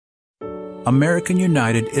American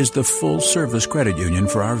United is the full-service credit union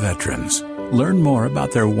for our veterans. Learn more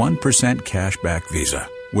about their 1% cashback Visa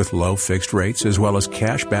with low fixed rates as well as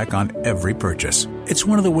cash back on every purchase. It's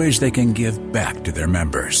one of the ways they can give back to their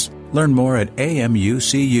members. Learn more at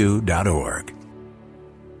amucu.org.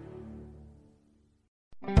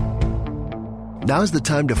 Now's the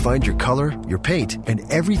time to find your color, your paint,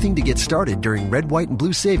 and everything to get started during Red, White, and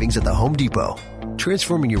Blue savings at the Home Depot.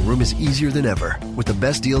 Transforming your room is easier than ever. With the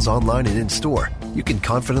best deals online and in-store, you can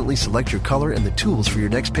confidently select your color and the tools for your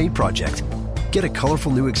next paint project. Get a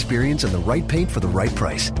colorful new experience and the right paint for the right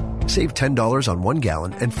price. Save $10 on 1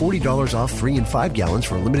 gallon and $40 off 3 and 5 gallons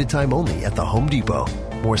for a limited time only at the Home Depot.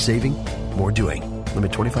 More saving, more doing.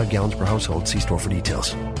 Limit 25 gallons per household. See store for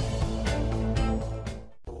details.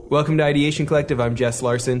 Welcome to Ideation Collective. I'm Jess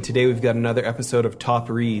Larson. Today we've got another episode of Top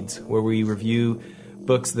Reads, where we review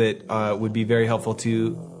books that would be very helpful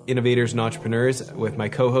to innovators and entrepreneurs with my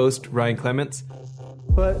co-host, Ryan Clements.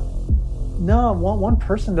 But no, one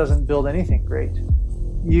person doesn't build anything great.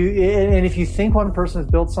 And if you think one person has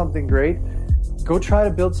built something great, go try to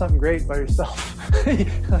build something great by yourself.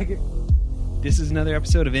 This is another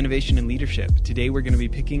episode of Innovation and Leadership. Today we're going to be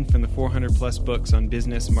picking from the 400 plus books on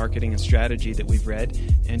business, marketing, and strategy that we've read,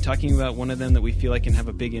 and talking about one of them that we feel like can have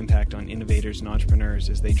a big impact on innovators and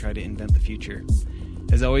entrepreneurs as they try to invent the future.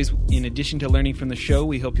 As always, in addition to learning from the show,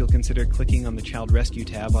 we hope you'll consider clicking on the Child Rescue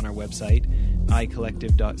tab on our website,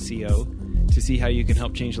 icollective.co, to see how you can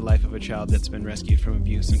help change the life of a child that's been rescued from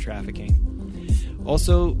abuse and trafficking.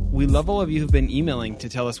 Also, we love all of you who've been emailing to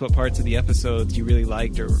tell us what parts of the episodes you really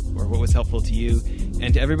liked or what was helpful to you.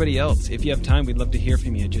 And to everybody else, if you have time, we'd love to hear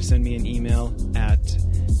from you. Just send me an email at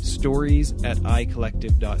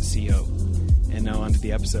stories@icollective.co. And now on to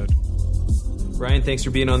the episode. Ryan, thanks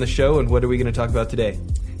for being on the show. And what are we going to talk about today?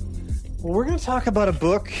 Well, we're going to talk about a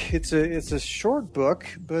book. It's a short book,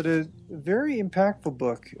 but a very impactful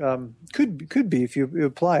book. Could be if you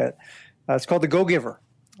apply it. It's called The Go-Giver.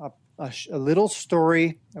 A little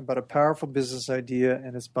story about a powerful business idea,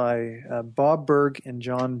 and it's by Bob Burg and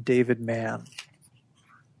John David Mann.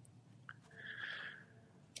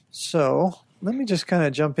 So let me just kind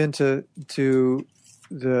of jump into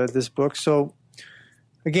this book. So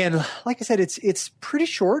again, like I said, it's pretty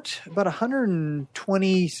short, about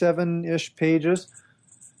 127-ish pages.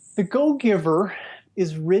 The Go-Giver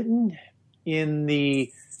is written in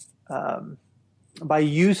the by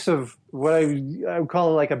use of what I would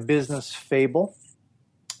call it like a business fable.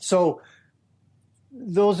 So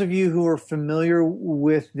those of you who are familiar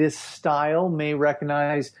with this style may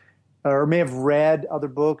recognize or may have read other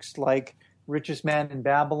books like Richest Man in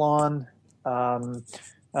Babylon,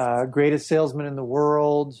 Greatest Salesman in the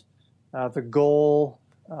World, The Goal.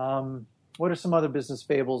 What are some other business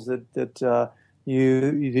fables that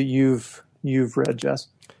you've read, Jess?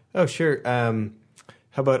 Oh, sure.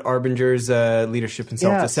 How about Arbinger's Leadership and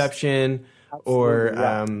Self-Deception? Yes, or,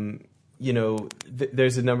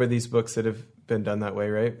 there's a number of these books that have been done that way,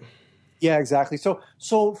 right? Yeah, exactly. So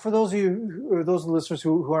for those of you, or those listeners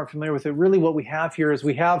who aren't familiar with it, really what we have here is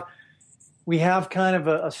we have kind of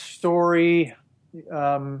a story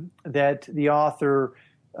that the author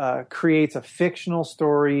creates, a fictional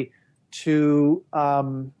story to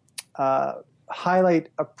highlight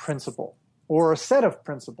a principle or a set of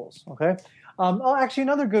principles, okay? Actually,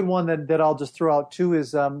 another good one that I'll just throw out too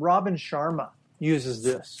is Robin Sharma uses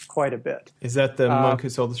this quite a bit. Is that the Monk Who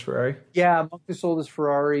Sold His Ferrari? Yeah, Monk Who Sold His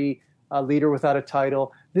Ferrari, Leader Without a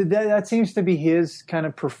Title. That seems to be his kind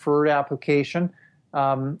of preferred application,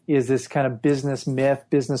 is this kind of business myth,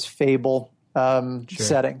 business fable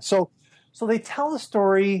setting. So they tell a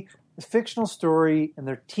story, a fictional story, and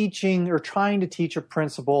they're teaching or trying to teach a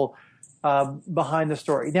principle behind the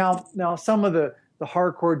story. Now some of the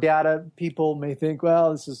hardcore data people may think,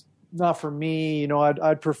 well, this is not for me.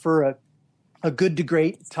 I'd prefer a good to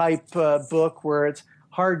great type book where it's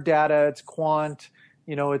hard data, it's quant,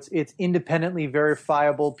 it's independently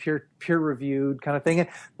verifiable, peer reviewed kind of thing. And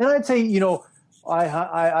I'd say,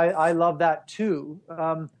 I love that too.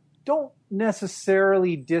 Don't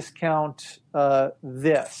necessarily discount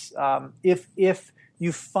this. If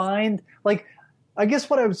you find, I guess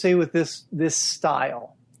what I would say with this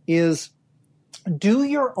style is, do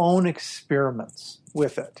your own experiments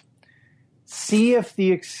with it. See if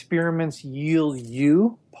the experiments yield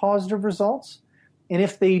you positive results. And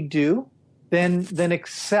if they do, then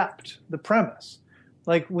accept the premise.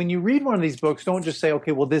 Like when you read one of these books, don't just say,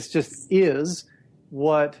 okay, well, this just is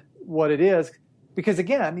what it is. Because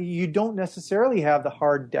again, you don't necessarily have the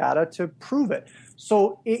hard data to prove it.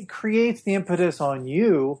 So it creates the impetus on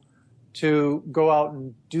you to go out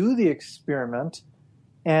and do the experiment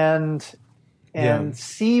and and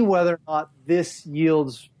see whether or not this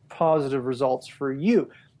yields positive results for you.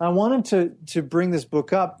 I wanted to bring this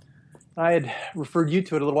book up. I had referred you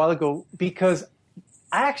to it a little while ago because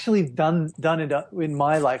I actually done it in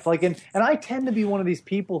my life. Like, and I tend to be one of these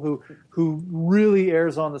people who really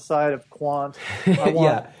errs on the side of quant. I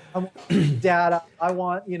want data. I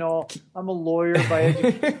want, I'm a lawyer by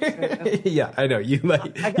education. Yeah, I know. You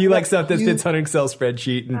like stuff that fits on an Excel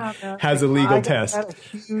spreadsheet and has a legal test. I got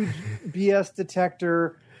a huge BS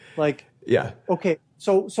detector. Like, yeah. Okay.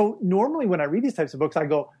 So normally when I read these types of books, I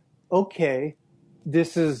go, okay,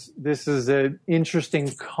 this is an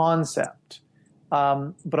interesting concept.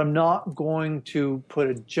 But I'm not going to put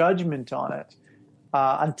a judgment on it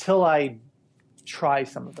until I try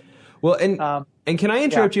some of it. Well, and can I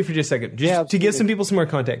interrupt you for just a second, just to give some people some more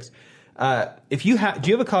context? Do you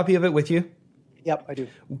have a copy of it with you? Yep, I do.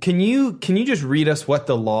 Can you just read us what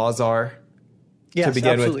the laws are to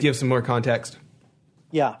begin with? Give some more context.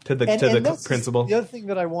 Yeah, to the principle. The other thing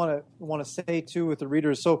that I want to say too with the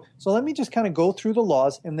readers. So let me just kind of go through the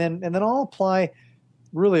laws, and then I'll apply.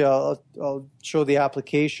 Really, I'll show the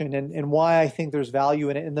application and why I think there's value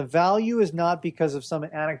in it. And the value is not because of some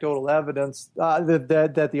anecdotal evidence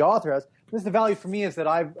that the author has. The value for me is that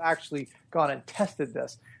I've actually gone and tested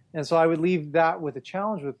this. And so I would leave that with a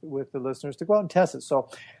challenge with the listeners to go out and test it.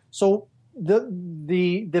 So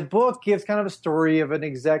the book gives kind of a story of an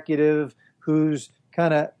executive who's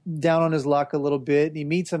kind of down on his luck a little bit. He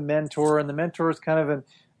meets a mentor, and the mentor is kind of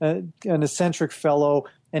an eccentric fellow.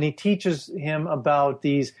 And he teaches him about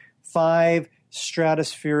these 5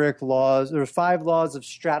 stratospheric laws, or 5 laws of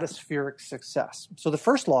stratospheric success. So the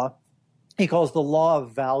first law he calls the law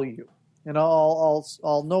of value. And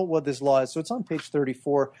I'll note what this law is. So it's on page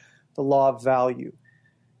 34, the law of value.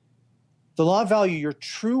 The law of value, your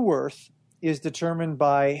true worth is determined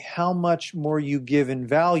by how much more you give in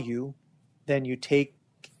value than you take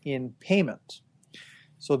in payment.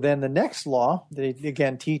 So then the next law that he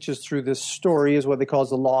again teaches through this story is what they call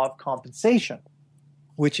the law of compensation,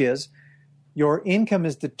 which is your income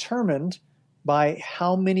is determined by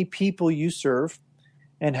how many people you serve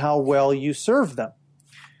and how well you serve them.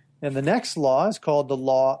 And the next law is called the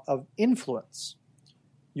law of influence.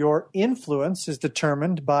 Your influence is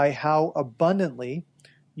determined by how abundantly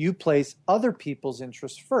you place other people's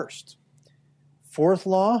interests first. Fourth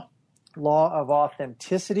law, law of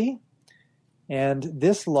authenticity. And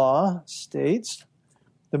this law states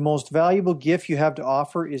the most valuable gift you have to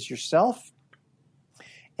offer is yourself.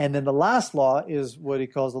 And then the last law is what he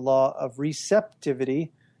calls the law of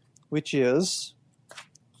receptivity, which is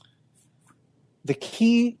the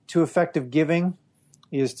key to effective giving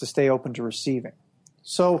is to stay open to receiving.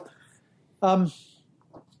 So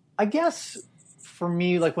I guess for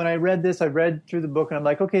me, like when I read this, I read through the book and I'm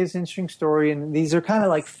like, okay, it's an interesting story. And these are kind of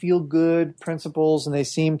like feel-good principles, and they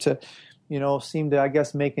seem to, I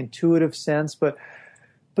guess, make intuitive sense. But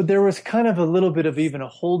there was kind of a little bit of even a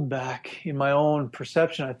holdback in my own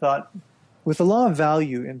perception. I thought, with the law of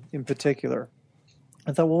value in particular,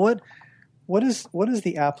 I thought, well, what is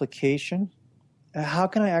the application? How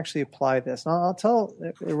can I actually apply this? And I'll tell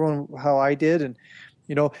everyone how I did, and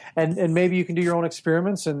and maybe you can do your own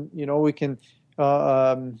experiments, and we can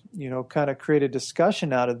kind of create a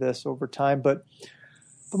discussion out of this over time. But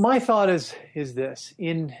my thought is this: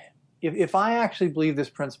 if I actually believe this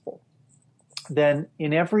principle, then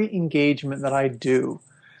in every engagement that I do,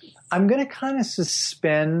 I'm going to kind of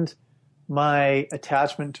suspend my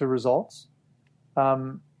attachment to results.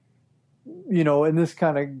 And this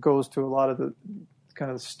kind of goes to a lot of the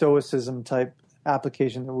kind of stoicism type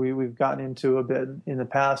application that we've gotten into a bit in the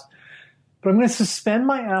past. But I'm going to suspend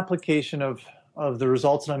my application of the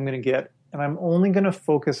results that I'm going to get, and I'm only going to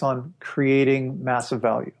focus on creating massive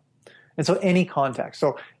value. And so any context.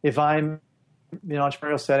 So if I'm in an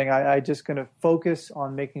entrepreneurial setting, I just going to focus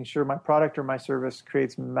on making sure my product or my service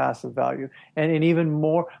creates massive value and even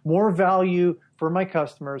more value for my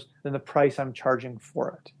customers than the price I'm charging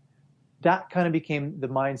for it. That kind of became the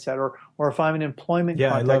mindset. Or if I'm in employment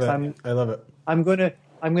context, I love it. I'm going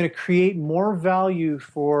to create more value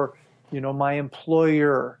for my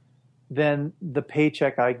employer than the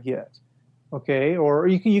paycheck I get. Okay, or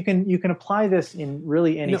you can apply this in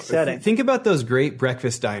really any setting. Think about those great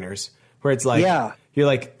breakfast diners where it's like you're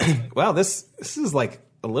like, wow, this is like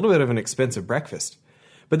a little bit of an expensive breakfast.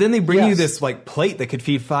 But then they bring you this like plate that could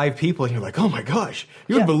feed 5 people, and you're like, oh my gosh,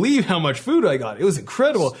 you wouldn't believe how much food I got. It was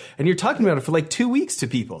incredible. And you're talking about it for like 2 weeks to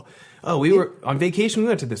people. Oh, we were on vacation. We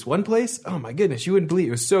went to this one place. Oh my goodness, you wouldn't believe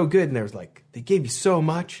it was so good. And there was like, they gave you so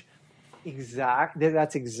much. Exactly.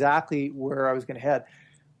 That's exactly where I was going to head.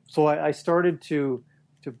 So I started to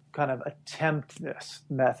kind of attempt this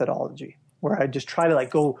methodology. where I just try to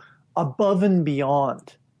like go above and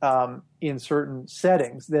beyond in certain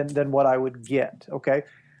settings than what I would get. Okay.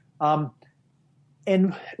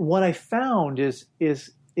 And what I found is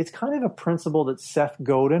it's kind of a principle that Seth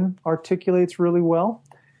Godin articulates really well.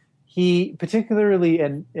 He particularly,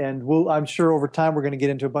 and I'm sure over time we're going to get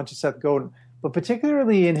into a bunch of Seth Godin, but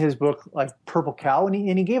particularly in his book, like Purple Cow, and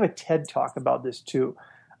he gave a TED talk about this too,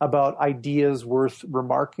 about ideas worth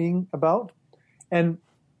remarking about. And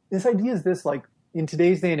this idea is this, like in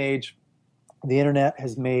today's day and age, the internet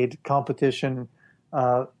has made competition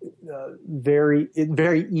very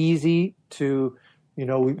easy to,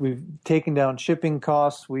 we've taken down shipping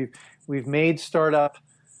costs. We've made startup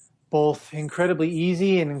both incredibly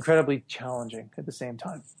easy and incredibly challenging at the same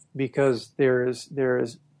time, because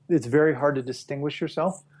it's very hard to distinguish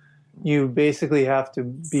yourself. You basically have to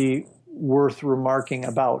be worth remarking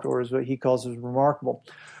about, or is what he calls as remarkable.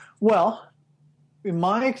 Well, in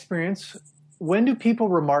my experience, when do people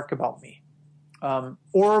remark about me?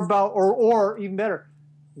 Or even better,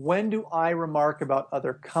 when do I remark about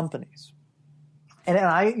other companies? And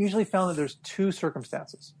I usually found that there's two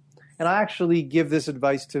circumstances. And I actually give this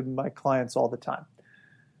advice to my clients all the time.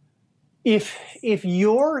 If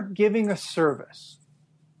you're giving a service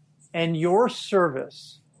and your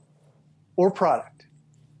service or product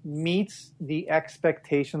meets the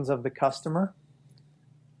expectations of the customer,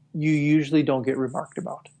 you usually don't get remarked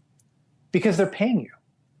about because they're paying you.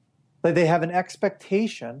 Like they have an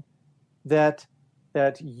expectation that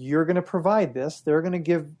you're going to provide this, they're going to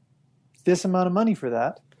give this amount of money for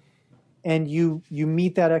that, and you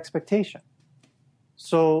meet that expectation.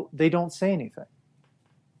 So they don't say anything.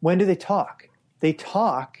 When do they talk? They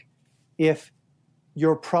talk if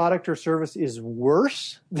your product or service is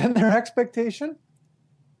worse than their expectation,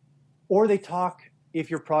 or they talk if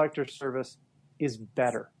your product or service is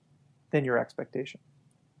better than your expectation.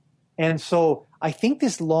 And so I think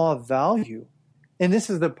this law of value, and this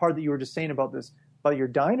is the part that you were just saying about your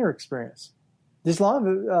diner experience. This law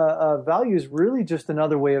of value is really just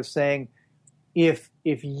another way of saying, if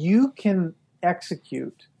you can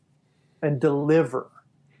execute and deliver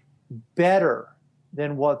better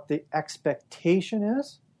than what the expectation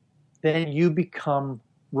is, then you become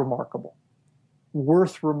remarkable,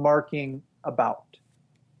 worth remarking about.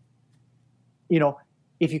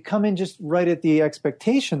 If you come in just right at the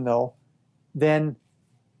expectation, though, then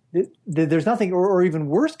there's nothing, or even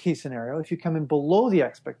worst case scenario, if you come in below the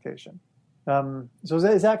expectation. So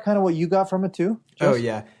is that kind of what you got from it too, Jess? Oh,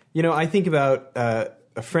 yeah. I think about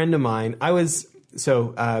a friend of mine.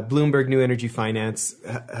 Bloomberg New Energy Finance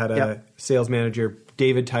had a sales manager,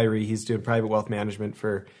 David Tyree. He's doing private wealth management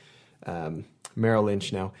for Merrill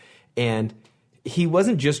Lynch now. And he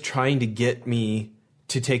wasn't just trying to get me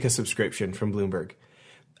to take a subscription from Bloomberg.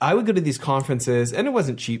 I would go to these conferences, and it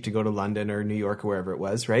wasn't cheap to go to London or New York or wherever it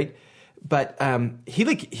was, right? But he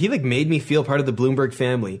made me feel part of the Bloomberg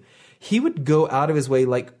family. He would go out of his way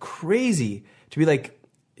like crazy to be like,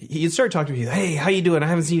 he'd start talking to me, hey, how you doing? I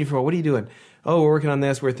haven't seen you for a while. What are you doing? Oh, we're working on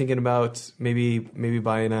this. We're thinking about maybe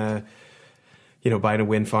buying a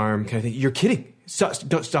wind farm kind of thing. You're kidding.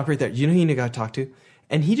 Stop right there. You know who you got to talk to?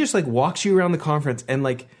 And he just like walks you around the conference and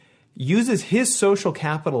like uses his social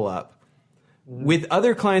capital up with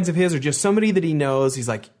other clients of his or just somebody that he knows. He's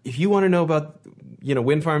like, if you want to know about,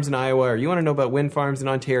 wind farms in Iowa, or you want to know about wind farms in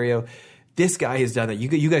Ontario, this guy has done it.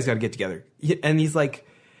 You guys got to get together. And he's like,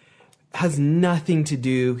 has nothing to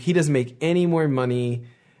do. He doesn't make any more money,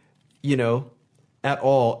 at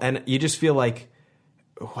all. And you just feel like,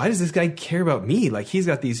 why does this guy care about me? Like, he's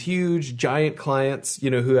got these huge, giant clients,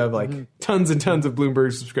 who have like tons and tons of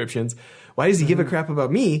Bloomberg subscriptions. Why does he give a crap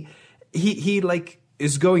about me? He like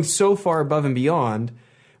is going so far above and beyond.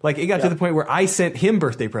 Like, it got to the point where I sent him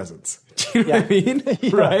birthday presents. Do you know what I mean?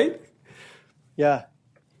 Right? Yeah.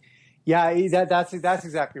 Yeah, that's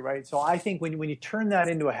exactly right. So I think when you turn that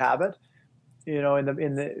into a habit, in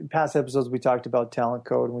the past episodes we talked about talent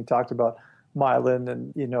code and we talked about Myelin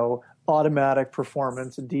and automatic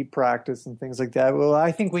performance and deep practice and things like that. Well,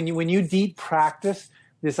 I think when you deep practice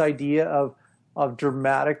this idea of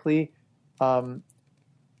dramatically over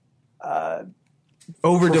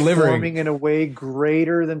delivering in a way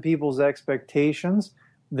greater than people's expectations,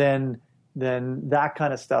 then that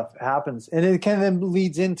kind of stuff happens, and it kind of then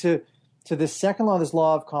leads into the second law, this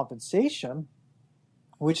law of compensation,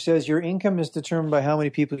 which says your income is determined by how many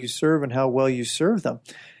people you serve and how well you serve them.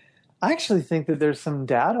 I actually think that there's some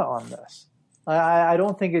data on this. I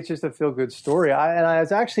don't think it's just a feel-good story. I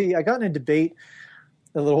got in a debate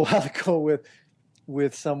a little while ago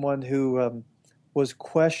with someone who was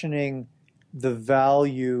questioning the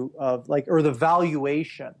value of the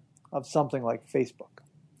valuation of something like Facebook.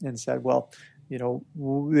 and said, well, you know,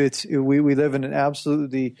 we live in an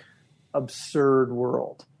absolutely absurd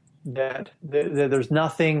world that there's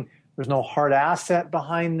no hard asset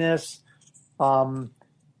behind this. And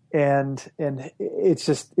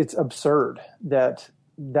it's absurd that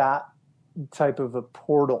type of a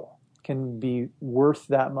portal can be worth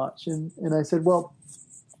that much. And I said, well,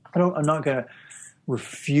 I'm not going to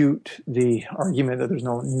refute the argument that there's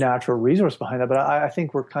no natural resource behind that, but I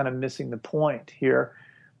think we're kind of missing the point here.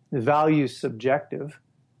 The value is subjective.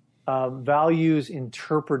 Values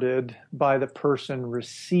interpreted by the person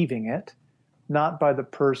receiving it, not by the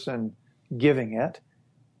person giving it.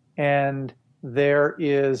 And there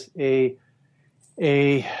is an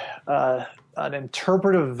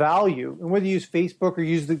interpretive value, and whether you use Facebook or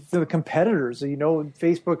use the competitors, you know,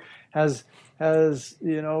 Facebook has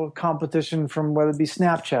you know, competition from whether it be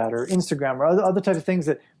Snapchat or Instagram or other types of things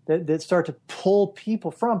that start to pull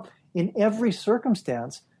people from. In every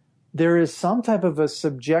circumstance, there is some type of a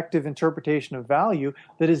subjective interpretation of value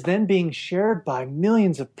that is then being shared by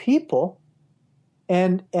millions of people,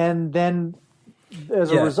 and then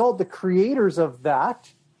as a result, the creators of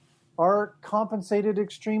that are compensated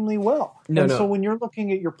extremely well. So when you're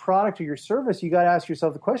looking at your product or your service, you got to ask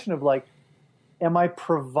yourself the question of, like, am I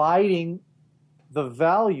providing the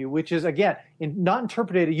value, which is, again, not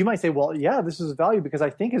interpreted. You might say, well, yeah, this is value because I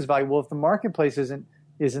think it's valuable. If the marketplace isn't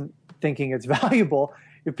thinking it's valuable,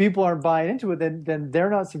 if people aren't buying into it, then they're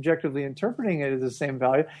not subjectively interpreting it as the same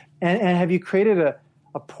value. And have you created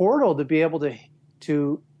a portal to be able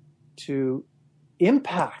to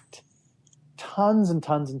impact tons and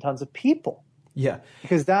tons and tons of people? Yeah,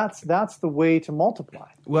 because that's the way to multiply.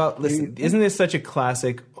 Well, listen, isn't this such a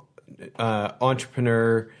classic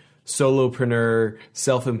entrepreneur, solopreneur,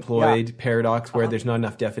 self-employed paradox where there's not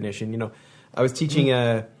enough definition? You know, I was teaching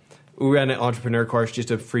we ran an entrepreneur course,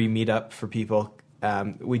 just a free meetup for people.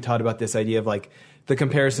 We taught about this idea of, like, the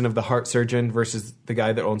comparison of the heart surgeon versus the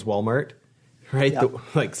guy that owns Walmart, right?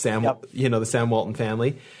 Like Sam, you know, the Sam Walton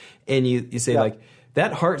family. And you say, like,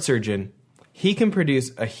 that heart surgeon, he can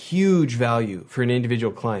produce a huge value for an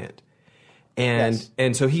individual client.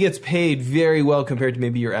 And so he gets paid very well compared to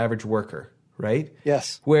maybe your average worker, right?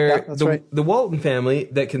 Yes. Where the Walton family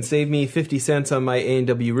that can save me 50 cents on my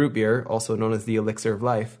A&W root beer, also known as the elixir of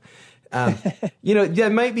life, you know,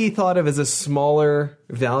 that might be thought of as a smaller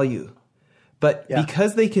value. But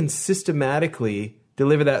because they can systematically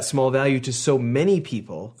deliver that small value to so many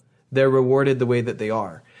people, they're rewarded the way that they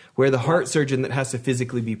are. Where the heart surgeon that has to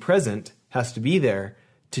physically be present has to be there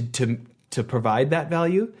to provide that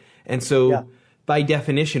value. And so by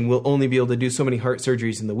definition, we'll only be able to do so many heart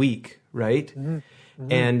surgeries in the week, right? Mm-hmm.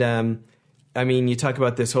 Mm-hmm. And I mean, you talk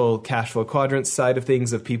about this whole cash flow quadrant side of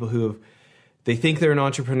things, of people they think they're an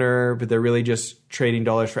entrepreneur, but they're really just trading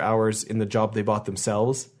dollars for hours in the job they bought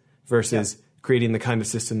themselves versus creating the kind of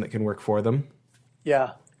system that can work for them.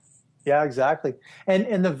 Yeah, exactly.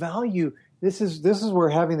 And the value, this is where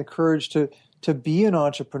having the courage to be an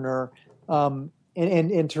entrepreneur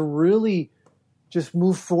and to really just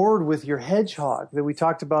move forward with your hedgehog that we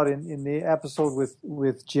talked about in the episode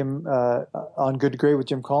with Jim on Good to Great with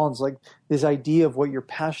Jim Collins, like this idea of what you're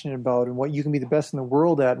passionate about and what you can be the best in the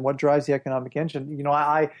world at and what drives the economic engine. You know,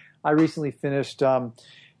 I recently finished a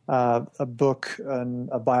book,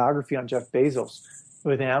 a biography on Jeff Bezos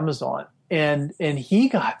with Amazon, and he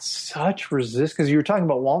got such resistance because you were talking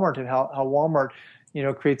about Walmart and how Walmart, you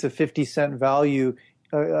know, creates a 50-cent value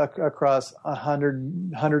across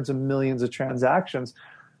hundreds of millions of transactions.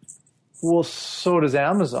 Well, so does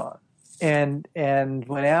Amazon. And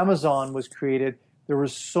when Amazon was created, there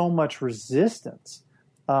was so much resistance,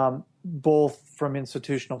 both from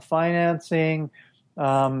institutional financing,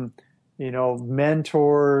 you know,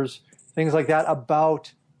 mentors, things like that,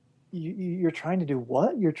 about you're trying to do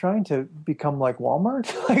what? You're trying to become like Walmart?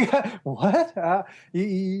 Like, what?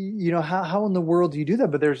 You know, how in the world do you do that?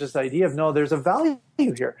 But there's this idea of, no, there's a value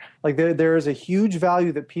here. Like there is a huge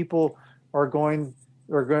value that people are going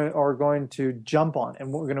to jump on,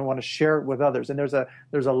 and we're going to want to share it with others. And there's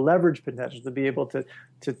a leverage potential to be able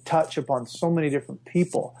to touch upon so many different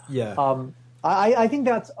people. Yeah. I think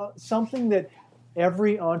that's something that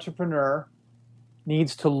every entrepreneur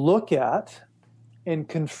needs to look at and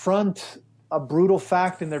confront a brutal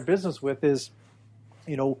fact in their business with is,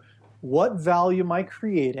 you know, what value am I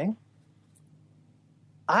creating?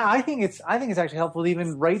 I think it's actually helpful to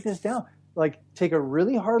even write this down. Like, take a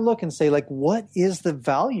really hard look and say, like, what is the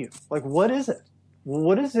value? Like, what is it?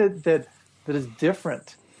 What is it that is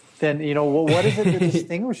different than, you know, what is it that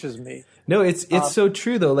distinguishes me? No, it's so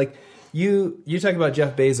true though. Like you talk about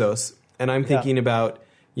Jeff Bezos, and I'm thinking about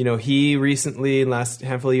You know, he recently, in the last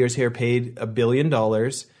handful of years here, paid $1 billion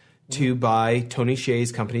to buy Tony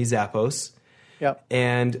Hsieh's company, Zappos. Yep.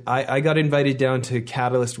 And I got invited down to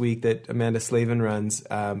Catalyst Week that Amanda Slavin runs,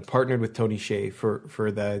 partnered with Tony Hsieh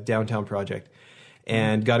for the Downtown Project,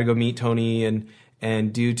 and got to go meet Tony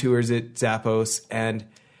and do tours at Zappos. And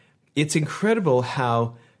it's incredible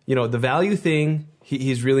how, you know, the value thing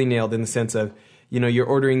he's really nailed, in the sense of, you know, you're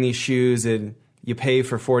ordering these shoes and you pay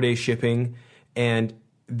for 4-day shipping, and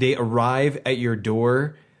they arrive at your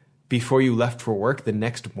door before you left for work the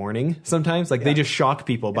next morning sometimes. Like, they just shock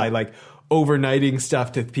people by, like, overnighting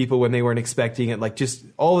stuff to people when they weren't expecting it. Like, just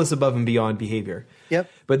all this above and beyond behavior. Yep.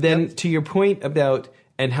 But then to your point about,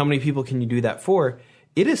 and how many people can you do that for,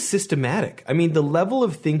 it is systematic. I mean, the level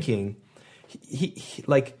of thinking, he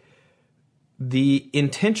like, the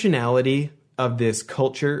intentionality of this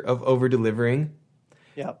culture of over-delivering,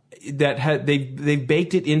 that they've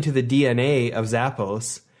baked it into the DNA of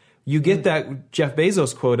Zappos. You get that Jeff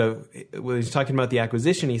Bezos quote of, when he's talking about the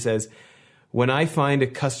acquisition, he says, "When I find a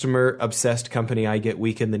customer-obsessed company, I get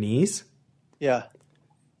weak in the knees." Yeah.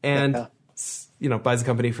 And, you know, buys a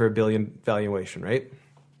company for $1 billion valuation, right?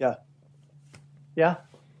 Yeah. Yeah.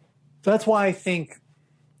 So that's why I think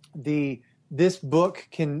this book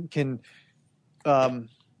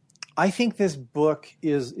I think this book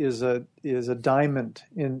is a diamond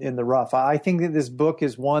in the rough. I think that this book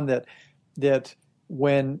is one that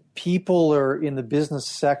when people are in the business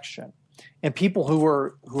section, and people who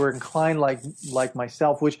are inclined like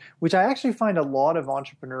myself, which I actually find a lot of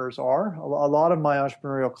entrepreneurs are. A lot of my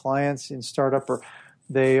entrepreneurial clients in startup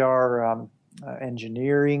they are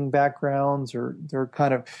engineering backgrounds, or they're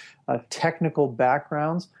kind of technical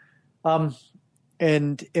backgrounds.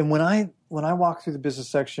 And when I walk through the business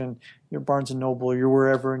section, you're Barnes and Noble, or you're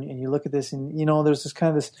wherever, and you look at this, and you know, there's this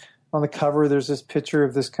on the cover, there's this picture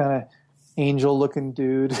of this kind of angel-looking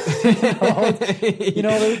dude. There's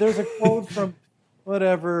a quote from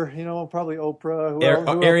whatever, probably Oprah,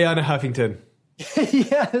 Ariana Huffington.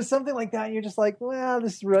 Yeah, something like that. And you're just like, well,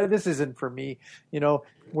 this isn't for me.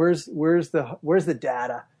 Where's the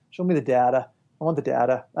data? Show me the data. I want the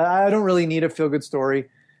data. I don't really need a feel-good story.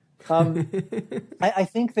 I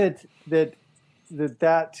think that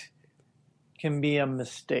can be a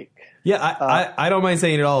mistake. Yeah, I don't mind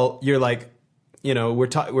saying it all. You're like, we're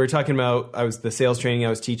talking about, the sales training I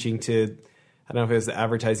was teaching to, I don't know if it was the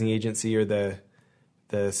advertising agency or the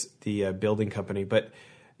building company, but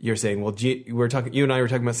you're saying, well, you and I were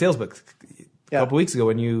talking about sales books a couple weeks ago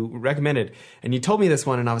when you recommended, and you told me this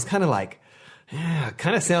one, and I was kind of like,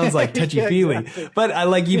 kind of sounds like touchy-feely, exactly.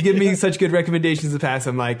 But you give me such good recommendations in the past.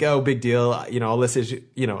 I'm like, oh, big deal. I'll listen.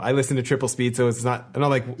 I listen to triple speed, so it's not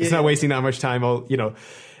wasting that much time.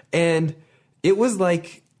 And it was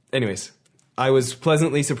like, anyways, I was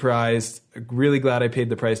pleasantly surprised. Really glad I paid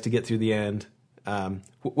the price to get through the end.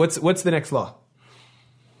 What's the next law?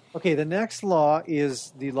 Okay, the next law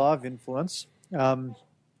is the law of influence. The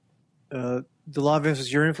law of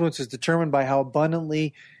influence. Your influence is determined by how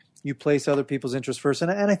abundantly you place other people's interests first.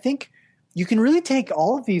 And I think you can really take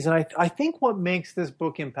all of these. And I think what makes this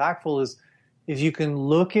book impactful is you can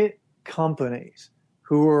look at companies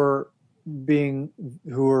who are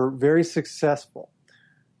very successful,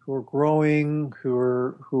 who are growing, who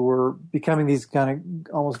are becoming these kind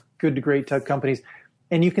of almost good to great type companies.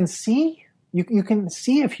 And you can see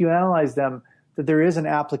if you analyze them that there is an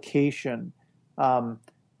application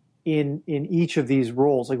in each of these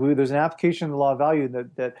roles. Like there's an application in the law of value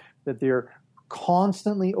that they're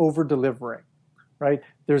constantly over delivering, right?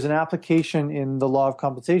 There's an application in the law of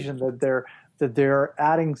compensation that they're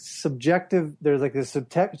adding subjective. There's like this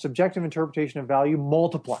subjective interpretation of value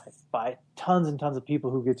multiplied by tons and tons of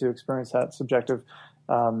people who get to experience that subjective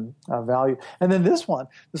value. And then this law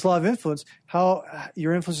of influence, how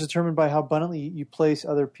your influence is determined by how abundantly you place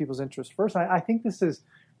other people's interests first. I think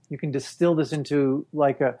you can distill this into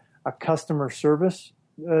like a customer service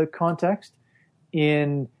context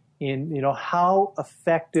in how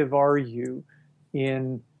effective are you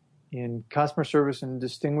in customer service and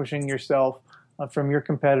distinguishing yourself from your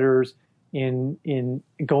competitors in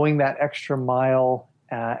going that extra mile,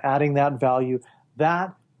 adding that value.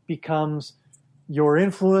 That becomes your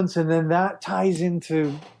influence, and then that ties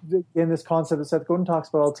into this concept that Seth Godin talks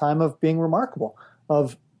about all the time of being remarkable,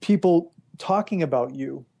 of people talking about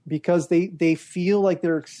you because they feel like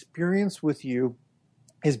their experience with you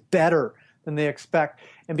is better than they expect.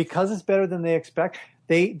 And because it's better than they expect,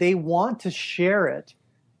 they want to share it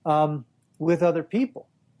with other people.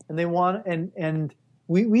 And they want, and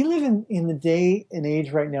we live in the day and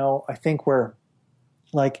age right now, I think, where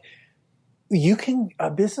like a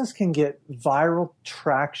business can get viral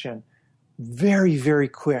traction very, very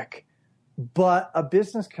quick. But a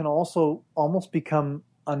business can also almost become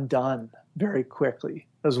undone very quickly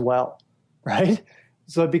as well, right?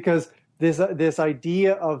 So because this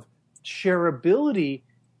idea of shareability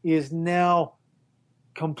is now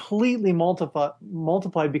completely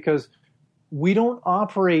multiplied because we don't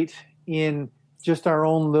operate in just our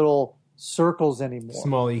own little circles anymore.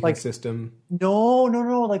 Small ecosystem. Like, no.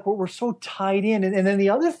 Like we're so tied in. And then the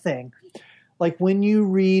other thing, like when you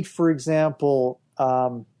read, for example,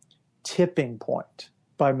 Tipping Point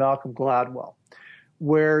by Malcolm Gladwell,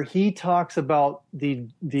 where he talks about the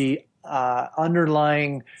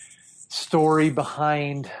underlying story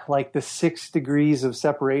behind like the 6 degrees of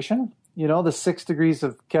separation, the 6 degrees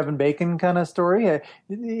of Kevin Bacon kind of story.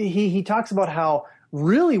 He talks about how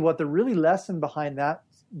really what the really lesson behind that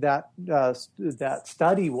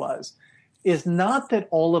study is not that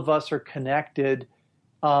all of us are connected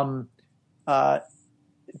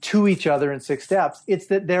to each other in 6 steps. It's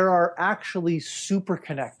that there are actually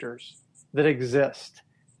superconnectors that exist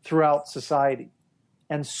throughout society.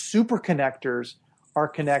 And superconnectors are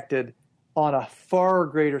connected on a far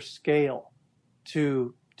greater scale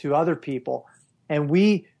to other people. And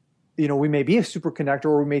we may be a superconnector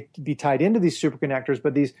or we may be tied into these superconnectors,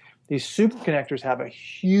 but these superconnectors have a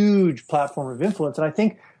huge platform of influence. And I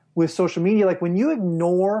think with social media, like when you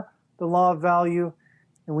ignore the law of value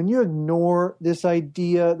and when you ignore this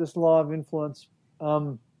idea, this law of influence,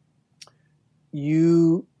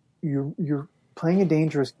 you're playing a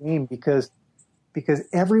dangerous game because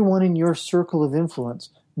everyone in your circle of influence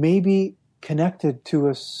may be connected to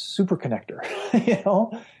a superconnector,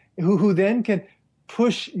 who then can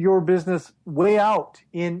push your business way out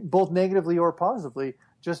in both negatively or positively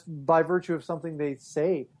just by virtue of something they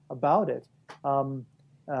say about it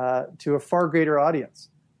to a far greater audience.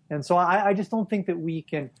 And so I just don't think that we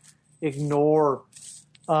can ignore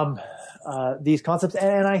these concepts.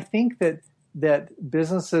 And I think that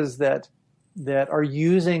businesses that are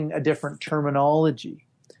using a different terminology,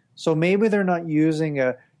 so maybe they're not using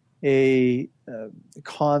a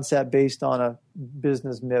concept based on a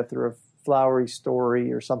business myth or a flowery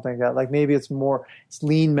story or something like that. Like maybe it's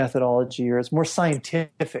lean methodology or it's more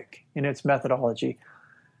scientific in its methodology.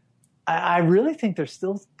 I really think they're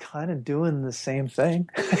still kind of doing the same thing.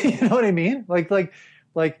 You know what I mean? Like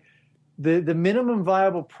the minimum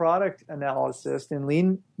viable product analysis in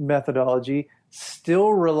lean methodology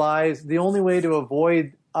still relies, the only way to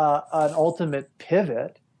avoid an ultimate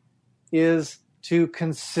pivot is to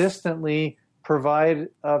consistently provide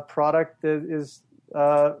a product that is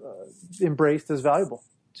embraced as valuable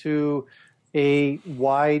to a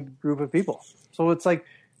wide group of people. So it's like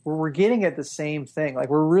we're getting at the same thing. Like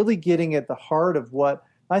we're really getting at the heart of what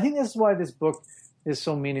I think this is why this book is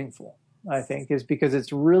so meaningful. I think is because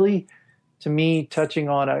it's really, to me, touching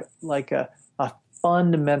on a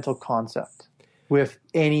fundamental concept with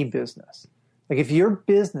any business. Like if your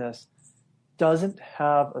business doesn't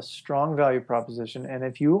have a strong value proposition, and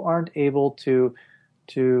if you aren't able to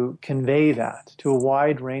convey that to a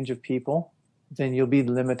wide range of people, then you'll be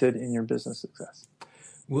limited in your business success.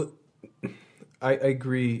 Well, I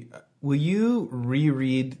agree. Will you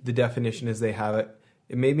reread the definition as they have it?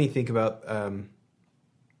 It made me think about,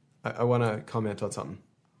 I want to comment on something.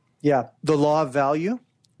 Yeah. The law of value.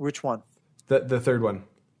 Which one? The third one.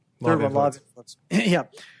 Law of influence. Yeah.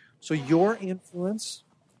 So your influence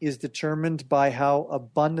is determined by how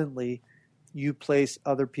abundantly you place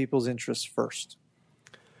other people's interests first.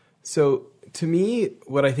 So to me,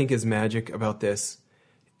 what I think is magic about this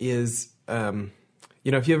is,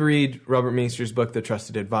 if you ever read Robert Maister's book, The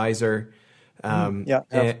Trusted Advisor,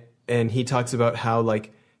 and he talks about how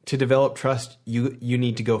to develop trust, you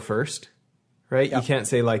need to go first, right? Yeah. You can't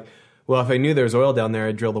say well, if I knew there was oil down there,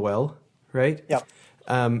 I'd drill the well, right? Yeah.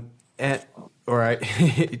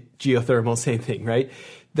 Geothermal, same thing, right?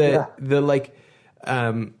 This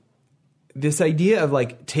idea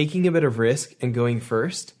of taking a bit of risk and going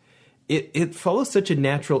first, it follows such a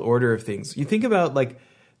natural order of things. You think about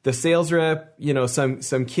the sales rep,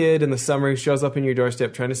 some kid in the summer who shows up on your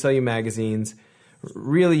doorstep trying to sell you magazines.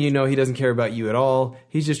 Really, he doesn't care about you at all.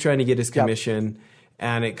 He's just trying to get his commission,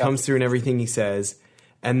 and it comes through in everything he says,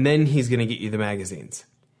 and then he's going to get you the magazines.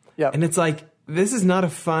 Yeah. And it's this is not a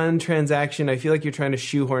fun transaction. I feel like you're trying to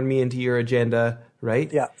shoehorn me into your agenda,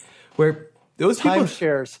 right? Yeah. Where those people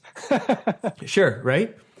shares. Sure,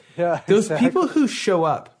 right? Yeah. Those people who show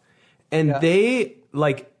up and they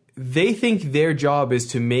think their job is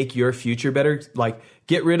to make your future better,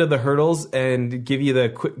 get rid of the hurdles and give you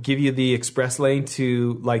the express lane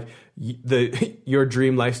to your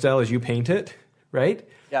dream lifestyle as you paint it, right?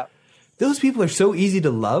 Yeah. Those people are so easy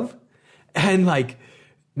to love, and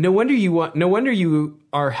no wonder you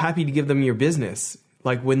are happy to give them your business.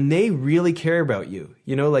 Like when they really care about you,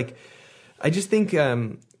 like I just think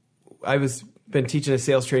I was been teaching a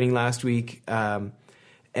sales training last week, and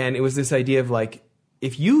it was this idea of like,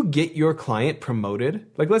 if you get your client promoted,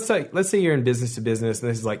 like let's say you're in business to business, and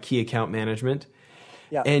this is like key account management,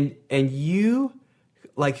 and you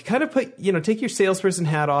like kind of put, take your salesperson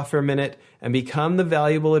hat off for a minute and become the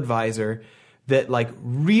valuable advisor that like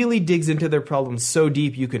really digs into their problems so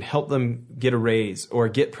deep you can help them get a raise or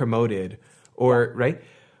get promoted or right.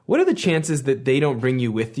 What are the chances that they don't bring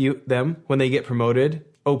you with them when they get promoted?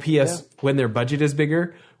 OPS when their budget is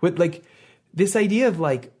bigger, with like this idea of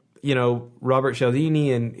like, Robert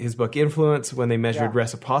Cialdini in his book Influence, when they measured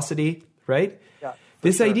reciprocity, right? Yeah,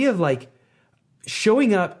 this idea of like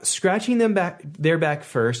showing up, scratching their back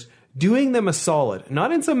first, doing them a solid,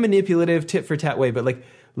 not in some manipulative tit for tat way, but like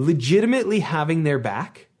legitimately having their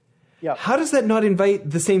back. Yeah. How does that not invite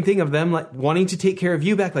the same thing of them like wanting to take care of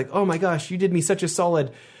you back? Like, oh my gosh, you did me such a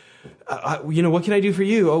solid. What can I do for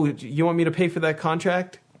you? Oh, you want me to pay for that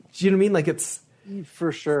contract? Do you know what I mean? Like it's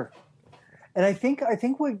for sure. And I think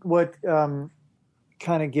what kind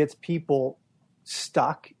of gets people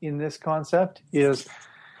stuck in this concept is,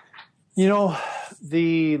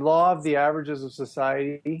 the law of the averages of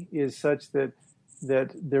society is such that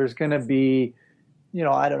there's going to be,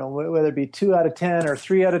 I don't know, whether it be 2 out of 10 or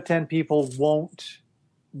 3 out of 10 people won't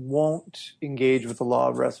engage with the law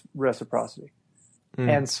of reciprocity.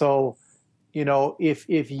 And so,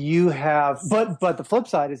 if you have, but the flip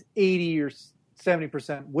side is 80 or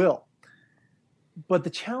 70% will. But the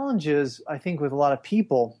challenge is, I think with a lot of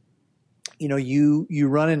people, you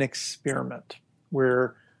run an experiment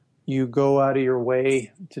where you go out of your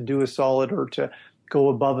way to do a solid or to go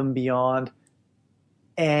above and beyond,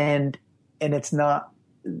 and it's not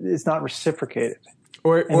reciprocated.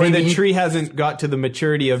 Or the tree hasn't got to the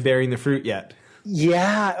maturity of bearing the fruit yet.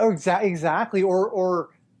 Yeah, exactly. Or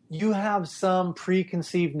you have some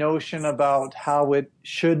preconceived notion about how it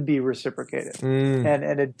should be reciprocated,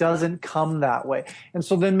 and it doesn't come that way. And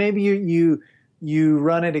so then maybe you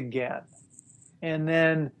run it again, and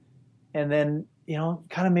then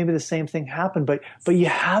kind of maybe the same thing happened, but you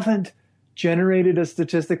haven't generated a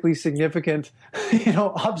statistically significant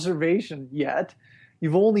observation yet.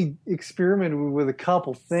 You've only experimented with a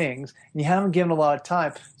couple things, and you haven't given a lot of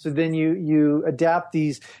time. So then you adapt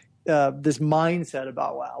this mindset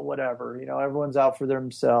about, well, whatever, everyone's out for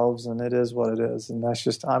themselves, and it is what it is, and that's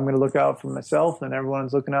just, I'm going to look out for myself, and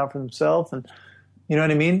everyone's looking out for themselves, and you know what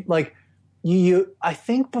I mean? Like I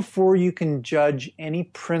think before you can judge any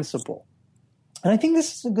principle, and I think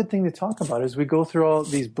this is a good thing to talk about as we go through all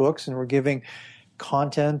these books and we're giving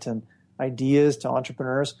content and ideas to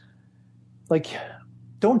entrepreneurs, like,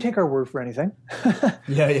 don't take our word for anything.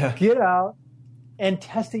 Yeah. Get out and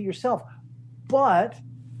test it yourself. But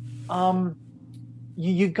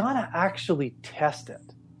you got to actually test it.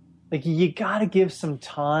 Like, you got to give some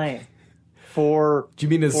time for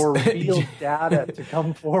real data to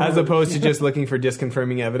come forward. As opposed to just looking for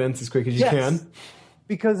disconfirming evidence as quick as you can?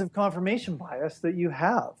 Because of confirmation bias that you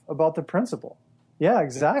have about the principle. Yeah,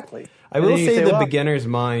 exactly. I will say the beginner's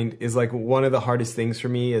mind is like one of the hardest things for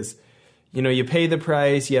me is, you pay the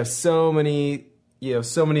price, you have so many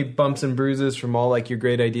bumps and bruises from all like your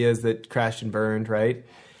great ideas that crashed and burned, right?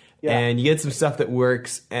 Yeah. And you get some stuff that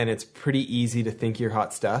works, and it's pretty easy to think you're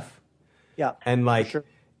hot stuff. Yeah. And like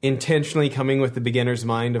intentionally coming with the beginner's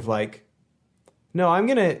mind of like, no, I'm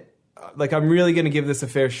really going to give this a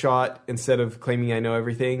fair shot instead of claiming I know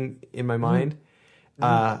everything in my mind.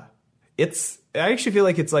 I actually feel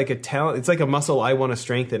like it's like a talent. It's like a muscle I want to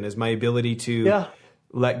strengthen, is my ability to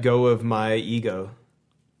let go of my ego.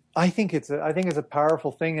 I think it's a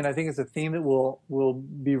powerful thing, and I think it's a theme that will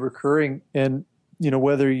be recurring. And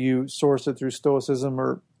whether you source it through Stoicism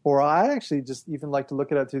or I actually just even like to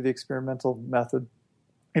look at it through the experimental method,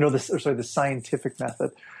 the scientific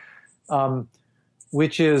method,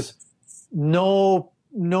 which is no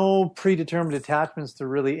predetermined attachments to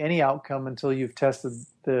really any outcome until you've tested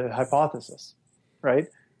the hypothesis, right?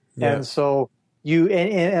 Yeah. And so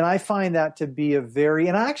and I find that to be a very,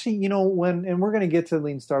 and I actually, and we're going to get to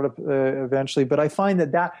Lean Startup eventually, but I find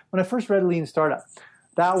that when I first read Lean Startup,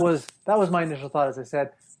 that was my initial thought. As I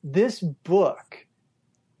said, this book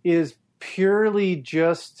is purely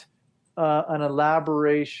just an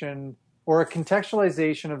elaboration or a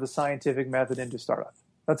contextualization of the scientific method into startup.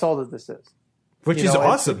 That's all that this is. Which is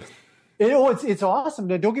awesome. It's awesome.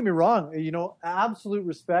 Now, don't get me wrong. Absolute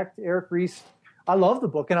respect, Eric Ries. I love the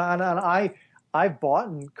book, and I've bought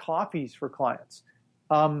copies for clients.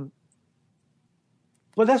 But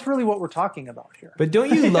that's really what we're talking about here. But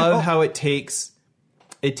don't you love how it takes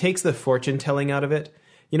it takes the fortune telling out of it.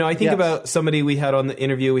 You know, I think about somebody we had on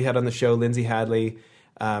the show, Lindsay Hadley.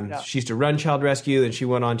 She used to run Child Rescue, and she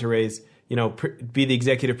went on to raise, you know, be the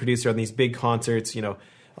executive producer on these big concerts. You know,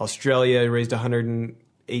 Australia raised $118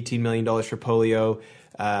 million for polio.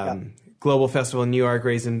 Global Festival in New York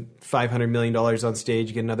raising $500 million on stage.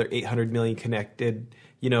 You get another $800 million connected.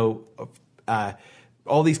 You know,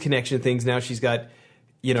 all these connection things. Now she's got,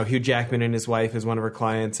 you know, Hugh Jackman and his wife as one of her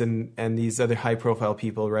clients, and these other high profile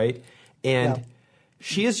people, right? And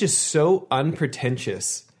she is just so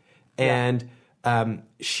unpretentious, and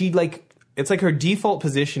she like, it's like her default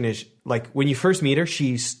position is like when you first meet her,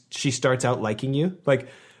 she starts out liking you. Like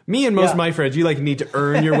me and most of my friends, you like need to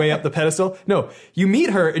earn your way up the pedestal. No, you meet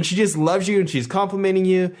her and she just loves you and she's complimenting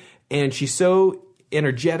you, and she's so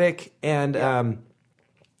energetic and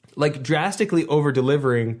like drastically over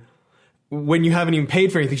delivering when you haven't even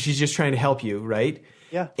paid for anything. She's just trying to help you, right?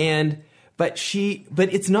 Yeah. But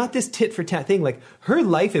it's not this tit for tat thing. Like her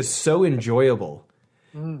life is so enjoyable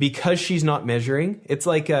because she's not measuring. It's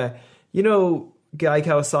like, you know, Guy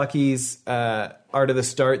Kawasaki's Art of the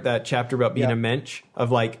Start, that chapter about being a mensch of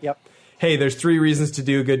like, hey, there's 3 reasons to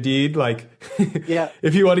do a good deed. Like,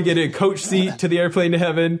 if you want to get a coach seat to the airplane to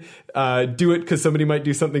heaven, do it because somebody might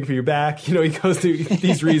do something for your back. You know, he goes through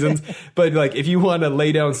these reasons. But like, if you want a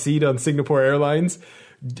lay down seat on Singapore Airlines,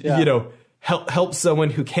 you know, help someone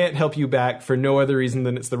who can't help you back for no other reason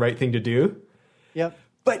than it's the right thing to do. Yep.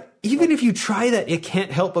 But even if you try that, it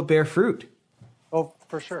can't help but bear fruit. Oh,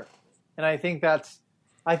 for sure. And I think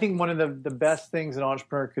one of the best things an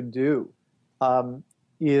entrepreneur could do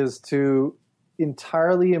is to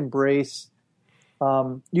entirely embrace,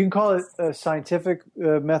 you can call it a scientific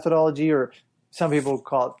methodology, or some people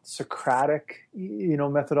call it Socratic, you know,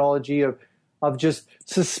 methodology of just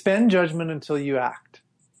suspend judgment until you act.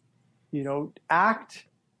 You know, act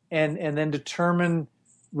and then determine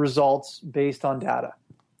results based on data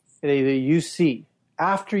that you see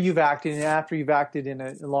after you've acted, and after you've acted in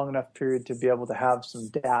a long enough period to be able to have some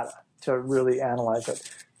data to really analyze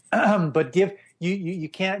it. But you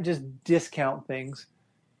can't just discount things.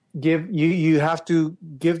 You have to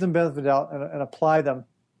give them benefit of the doubt and apply them.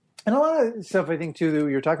 And a lot of stuff I think too that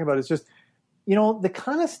you're talking about is just, you know, the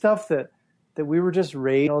kind of stuff that we were just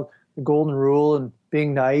raised, you know, the golden rule and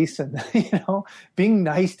being nice and, you know, being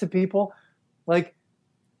nice to people. Like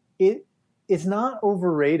it's not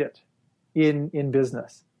overrated in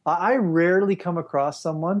business. I rarely come across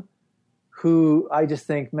someone who I just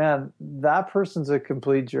think, man, that person's a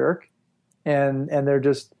complete jerk. And they're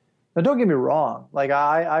just, now don't get me wrong. Like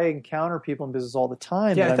I encounter people in business all the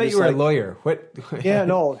time. Yeah, I thought you were a lawyer. What?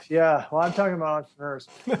 Well, I'm talking about entrepreneurs.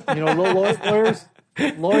 You know,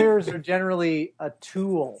 lawyers are generally a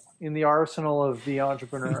tool in the arsenal of the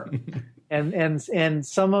entrepreneur. And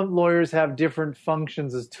some of lawyers have different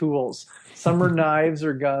functions as tools. Some are knives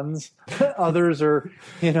or guns. Others are,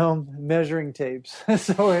 you know, measuring tapes.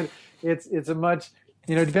 So it's a much,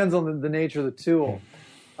 you know, it depends on the nature of the tool.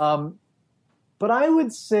 But I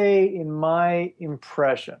would say, in my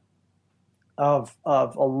impression of a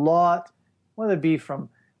lot, whether it be from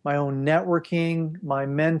my own networking, my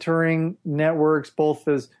mentoring networks, both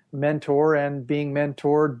as mentor and being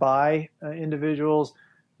mentored by individuals,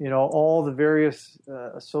 you know, all the various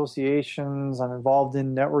associations I'm involved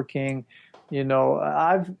in networking, you know,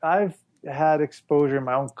 I've had exposure in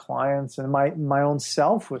my own clients and my own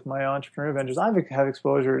self with my entrepreneurial ventures. I've had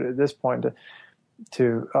exposure at this point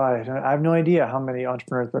to I have no idea how many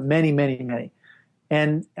entrepreneurs, but many, many, many.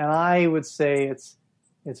 And I would say it's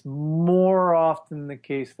more often the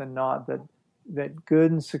case than not that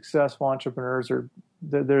good and successful entrepreneurs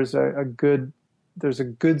there's a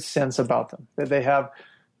good sense about them, that they have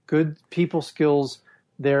good people skills.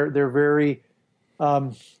 They're very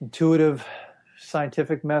intuitive,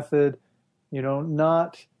 scientific method, you know,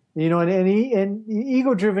 not, you know, and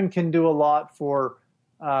ego driven can do a lot for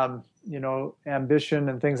you know, ambition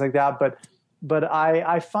and things like that. But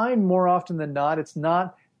I find more often than not, it's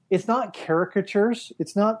not caricatures.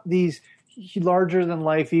 It's not these larger than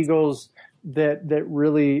life egos that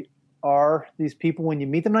really are these people when you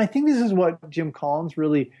meet them. And I think this is what Jim Collins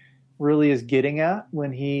really is getting at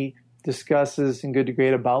when he discusses in Good to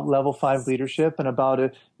Great about level 5 leadership and about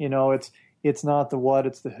it. You know, it's not the what,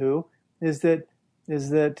 it's the who. Is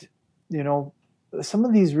that, you know, some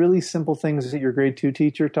of these really simple things that your grade 2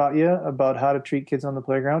 teacher taught you about how to treat kids on the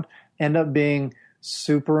playground end up being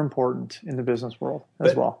super important in the business world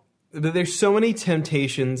as well. There's so many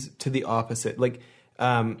temptations to the opposite. Like,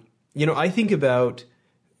 you know, I think about,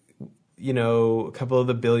 you know, a couple of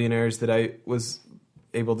the billionaires that I was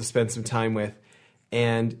able to spend some time with,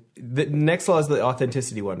 and the next law is the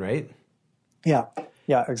authenticity one, right? Yeah.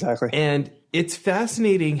 Yeah, exactly. And it's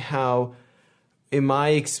fascinating how, in my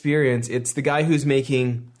experience, it's the guy who's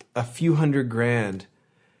making a few $100,000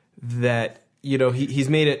 that, you know, he's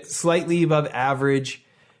made it slightly above average,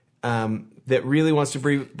 that really wants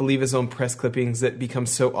to believe his own press clippings that become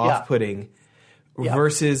so off-putting,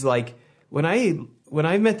 versus like when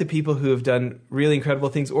I've met the people who have done really incredible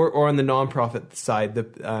things, or on the nonprofit side,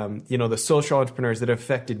 the social entrepreneurs that have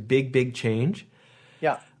affected big change.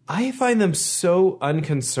 Yeah. I find them so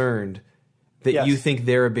unconcerned that you think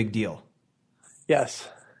they're a big deal. Yes.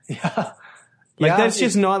 Yeah. Like that's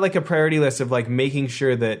just not like a priority list of like making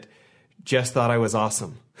sure that Jess thought I was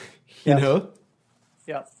awesome. You know?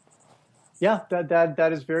 Yeah. Yeah,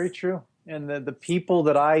 that is very true. And the people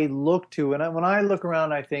that I look to, and when I look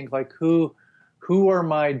around, I think like who are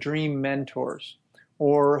my dream mentors,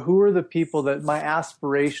 or who are the people that my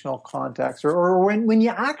aspirational contacts, or when you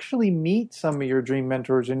actually meet some of your dream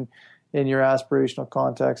mentors in your aspirational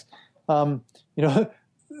contacts,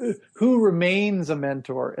 who remains a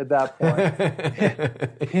mentor at that point?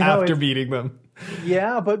 After meeting them.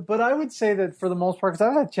 Yeah, but I would say that for the most part, because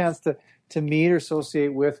I've had a chance to meet or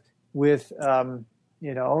associate with dream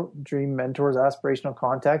mentors, aspirational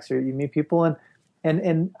contacts, or you meet people,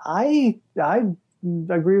 and I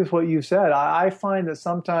agree with what you said. I find that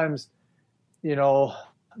sometimes,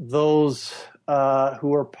 those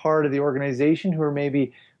who are part of the organization, who are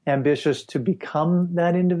maybe ambitious to become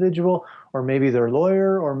that individual, or maybe their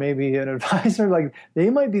lawyer, or maybe an advisor, like they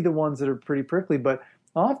might be the ones that are pretty prickly, but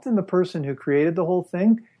often the person who created the whole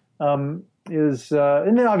thing is,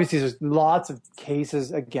 and then obviously there's lots of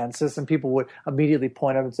cases against this, and people would immediately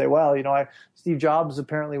point out and say, well, Steve Jobs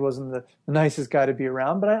apparently wasn't the nicest guy to be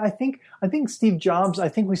around. But I think Steve Jobs, I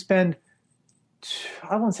think we spend,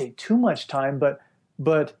 I won't say too much time, but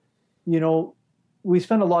we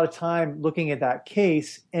spend a lot of time looking at that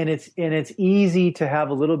case, and it's easy to have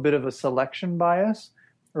a little bit of a selection bias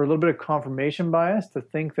or a little bit of confirmation bias to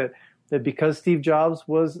think that because Steve Jobs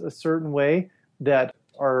was a certain way, that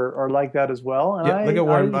are like that as well. And look at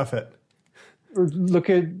Warren Buffett.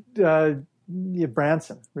 Look at Richard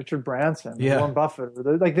Branson, Warren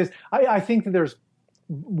Buffett. Like this, I think that there's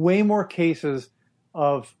way more cases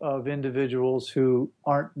of individuals who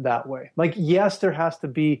aren't that way. Like, yes, there has to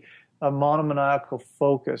be a monomaniacal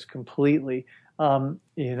focus completely, but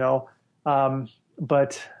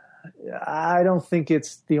I don't think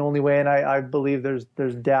it's the only way. And I believe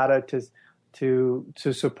there's data to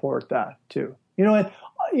support that too.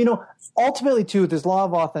 Ultimately too, this law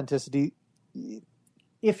of authenticity,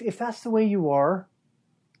 if that's the way you are,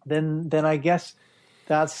 then I guess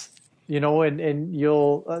that's, and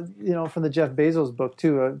you'll, from the Jeff Bezos book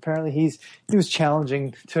too, apparently he was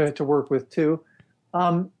challenging to work with too.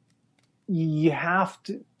 You have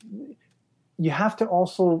to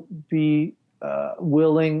also be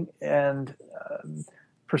willing and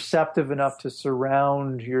perceptive enough to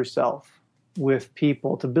surround yourself with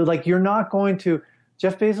people to build. Like, you're not going to.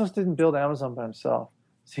 Jeff Bezos didn't build Amazon by himself.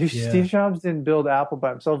 Steve Jobs didn't build Apple by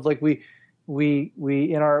himself. Like we live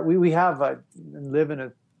in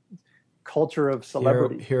a culture of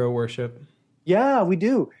celebrity, hero worship. Yeah, we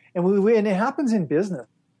do, and and it happens in business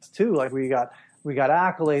too. Like we got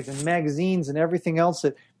accolades and magazines and everything else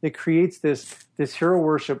that creates this hero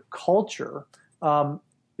worship culture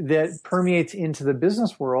that permeates into the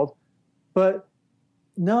business world. But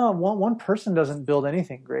no, one person doesn't build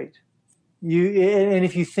anything great. And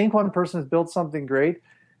if you think one person has built something great,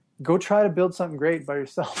 go try to build something great by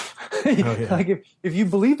yourself. Like if you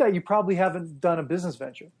believe that, you probably haven't done a business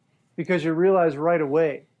venture, because you realize right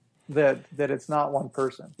away that it's not one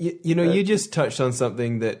person. You just touched on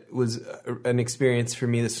something that was an experience for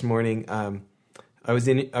me this morning. I was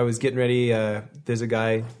getting ready. There's a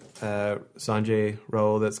guy, Sanjay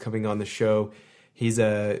Raul, that's coming on the show. He's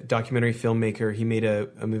a documentary filmmaker. He made a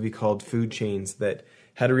movie called Food Chains that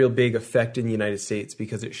had a real big effect in the United States,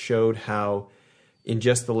 because it showed how in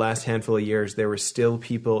just the last handful of years, there were still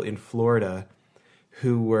people in Florida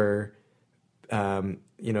who were,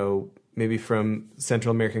 maybe from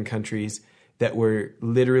Central American countries, that were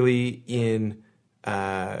literally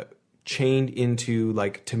chained into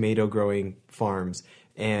like tomato growing farms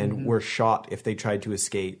and were shot if they tried to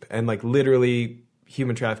escape, and like literally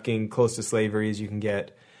human trafficking, close to slavery as you can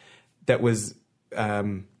get. That was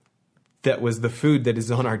the food that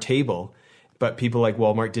is on our table, but people like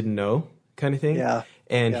Walmart didn't know, kind of thing. Yeah.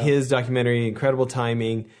 And his documentary, incredible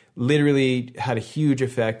timing, literally had a huge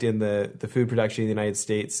effect in the food production in the United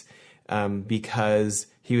States, because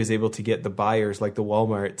he was able to get the buyers, like the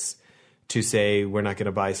Walmarts, to say, we're not going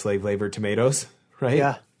to buy slave labor tomatoes, right?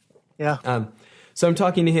 Yeah. Yeah. So I'm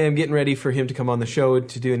talking to him, getting ready for him to come on the show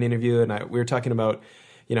to do an interview, and we were talking about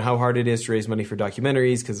how hard it is to raise money for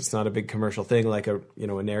documentaries because it's not a big commercial thing like a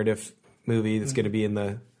narrative movie that's going to be in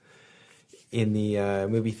the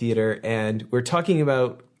movie theater. And we're talking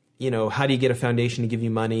about, how do you get a foundation to give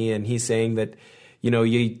you money? And he's saying that,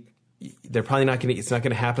 they're probably it's not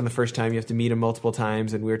going to happen the first time. You have to meet him multiple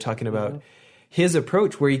times. And we were talking about his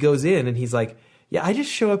approach where he goes in and he's like, yeah, I just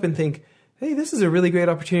show up and think, hey, this is a really great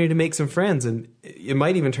opportunity to make some friends. And it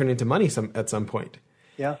might even turn into money at some point.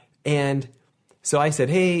 Yeah. And so I said,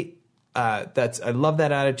 hey, I love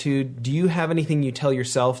that attitude. Do you have anything you tell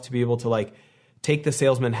yourself to be able to like take the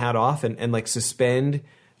salesman hat off and like suspend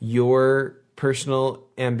your personal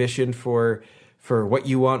ambition for what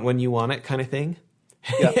you want when you want it kind of thing?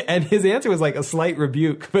 Yeah. And his answer was like a slight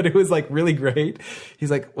rebuke, but it was like really great. He's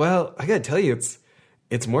like, well, I got to tell you,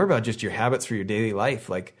 it's more about just your habits for your daily life.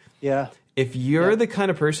 Like, if you're the kind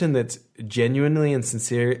of person that's genuinely and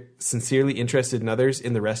sincerely interested in others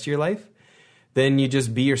in the rest of your life, then you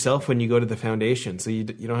just be yourself when you go to the foundation. So you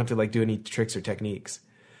don't have to like do any tricks or techniques.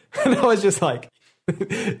 And I was just like,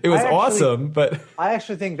 it was awesome. But I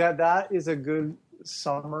actually think that is a good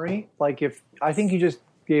summary. Like I think you just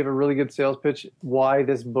gave a really good sales pitch why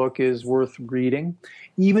this book is worth reading.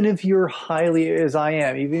 Even if you're highly, as I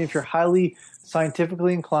am, even if you're highly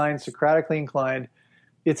scientifically inclined, Socratically inclined,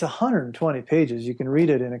 it's 120 pages. You can read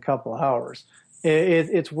it in a couple of hours.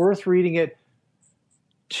 It's worth reading it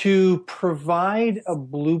to provide a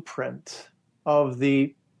blueprint of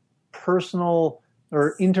the personal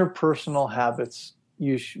or interpersonal habits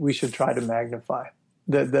we should try to magnify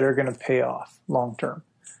that are going to pay off long term.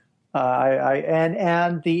 And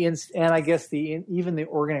I guess even the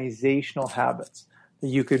organizational habits that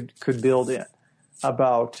you could build in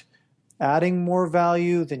about adding more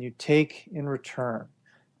value than you take in return,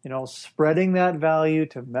 spreading that value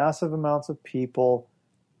to massive amounts of people,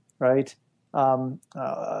 right?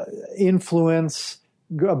 Influence,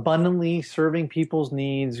 abundantly serving people's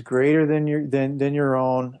needs greater than your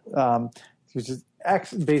own, which is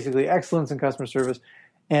basically excellence in customer service.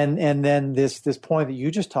 And then this point that you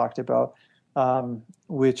just talked about,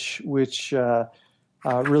 which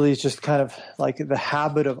really is just kind of like the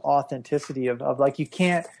habit of authenticity of like you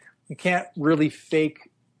can't really fake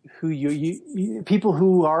who you people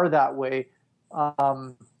who are that way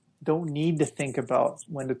don't need to think about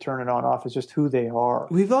when to turn it on off. It's just who they are.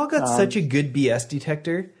 We've all got such a good BS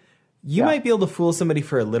detector. You might be able to fool somebody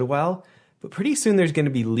for a little while, but pretty soon there's going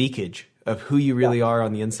to be leakage of who you really are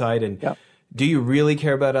on the inside. And do you really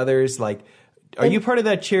care about others? Like, are you part of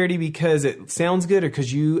that charity because it sounds good or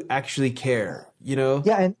because you actually care?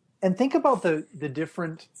 Yeah, and think about the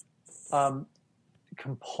different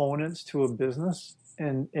components to a business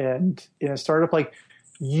and in a startup. Like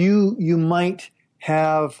you might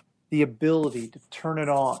have the ability to turn it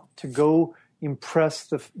on, to go impress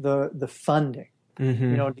the funding,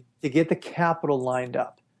 to get the capital lined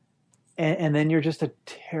up, and then you're just a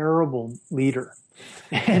terrible leader,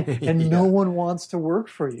 and no one wants to work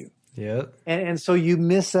for you. Yeah, and so you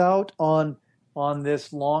miss out on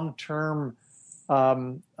this long term.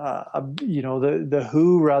 The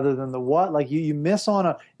who rather than the what. Like you miss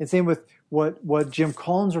on and same with what Jim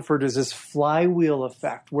Collins referred to as this flywheel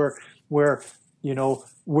effect, where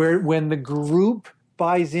when the group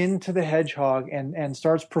buys into the hedgehog and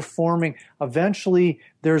starts performing, eventually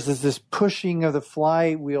there's this pushing of the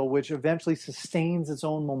flywheel, which eventually sustains its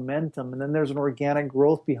own momentum, and then there's an organic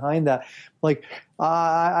growth behind that. Like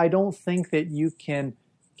I don't think that you can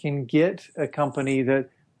get a company that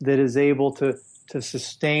is able to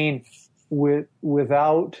sustain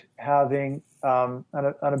without having an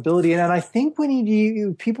ability, and I think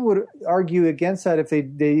people would argue against that if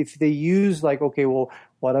they use like, okay, well,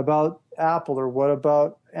 what about Apple or what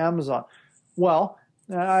about Amazon? Well,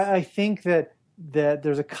 I think that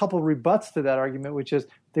there's a couple rebuts to that argument, which is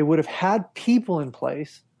they would have had people in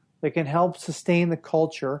place that can help sustain the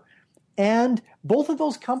culture, and both of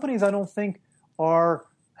those companies I don't think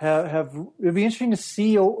it'd be interesting to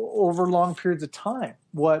see over long periods of time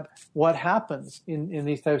what happens in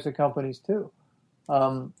these types of companies too.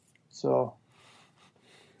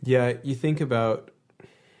 Yeah, you think about,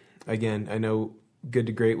 again, I know Good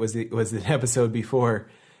to Great was the episode before,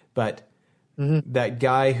 but that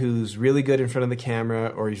guy who's really good in front of the camera,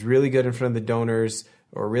 or he's really good in front of the donors,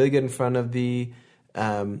 or really good in front of the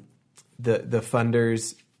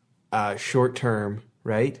funders, short term,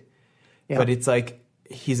 right? Yeah. But it's like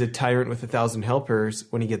he's a tyrant with 1,000 helpers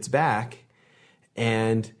when he gets back,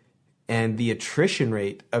 and the attrition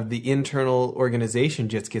rate of the internal organization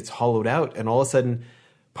just gets hollowed out, and all of a sudden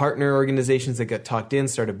partner organizations that got talked in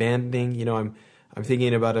start abandoning. I'm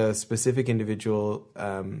thinking about a specific individual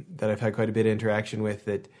that I've had quite a bit of interaction with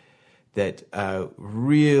that that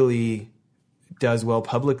really does well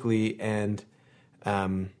publicly, and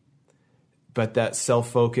but that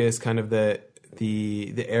self-focus, kind of the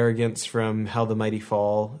arrogance from How the Mighty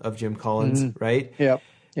Fall of Jim Collins, right? Yeah.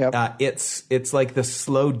 It's like the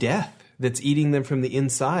slow death that's eating them from the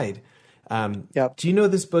inside. Do you know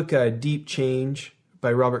this book, Deep Change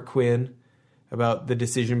by Robert Quinn, about the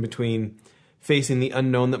decision between facing the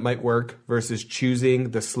unknown that might work versus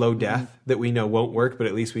choosing the slow death that we know won't work, but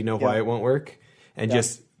at least we know why it won't work, and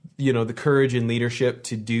just, the courage and leadership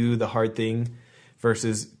to do the hard thing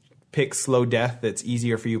versus pick slow death that's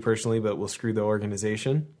easier for you personally but will screw the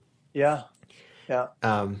organization? Yeah.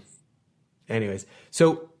 Anyways,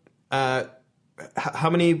 so how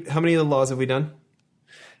many of the laws have we done?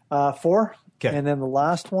 4. Okay. And then the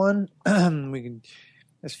last one,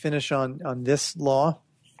 let's finish on this law.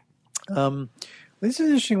 This is an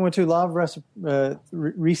interesting one too. Law of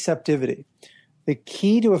receptivity. The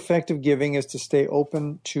key to effective giving is to stay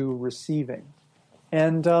open to receiving.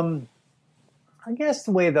 And I guess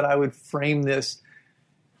the way that I would frame this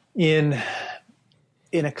in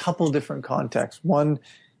a couple different contexts. One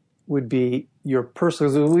would be your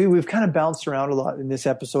personal. We've kind of bounced around a lot in this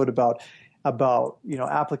episode about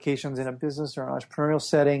applications in a business or an entrepreneurial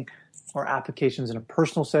setting, or applications in a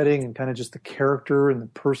personal setting, and kind of just the character and the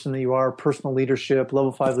person that you are, personal leadership,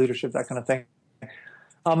 level 5 leadership, that kind of thing.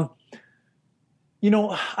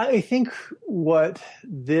 I think what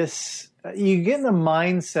this, you get in the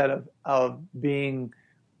mindset of being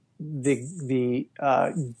the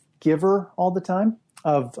giver all the time,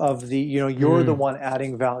 of the, you're the one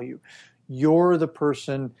adding value. You're the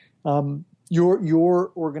person,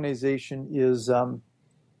 your organization is the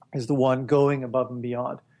one going above and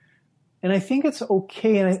beyond. And I think it's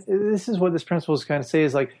okay, and this is what this principle is kind of say,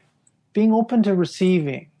 is like being open to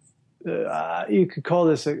receiving. You could call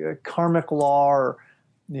this a karmic law, or,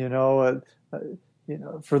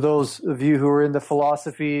 for those of you who are into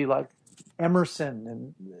philosophy, like Emerson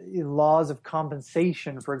and in laws of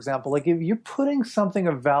compensation, for example. Like if you're putting something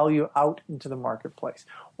of value out into the marketplace,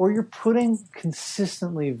 or you're putting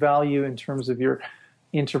consistently value in terms of your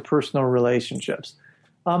interpersonal relationships,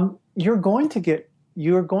 you're going to get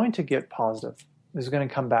positive. It's going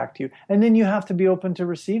to come back to you, and then you have to be open to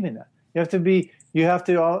receiving that. You have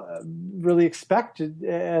to really expect it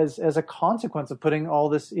as a consequence of putting all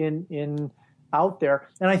this in out there.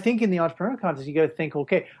 And I think in the entrepreneurial context, you got to think,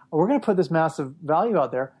 okay, we're going to put this massive value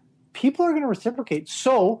out there. People are going to reciprocate.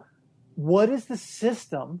 So what is the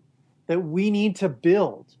system that we need to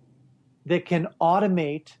build that can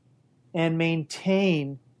automate and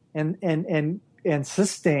maintain and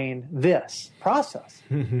sustain this process?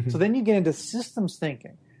 So then you get into systems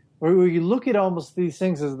thinking, where you look at almost these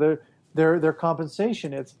things as their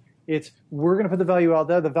compensation. It's we're going to put the value out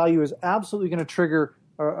there. The value is absolutely going to trigger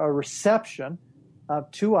a reception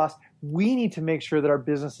to us. We need to make sure that our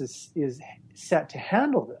business is set to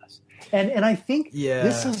handle this. And I think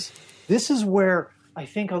this is where I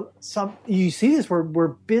think you see this where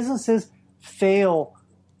businesses fail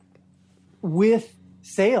with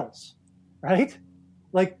sales, right?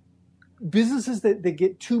 Like businesses that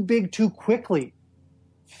get too big too quickly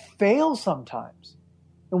fail sometimes.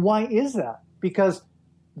 And why is that? Because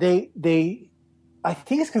I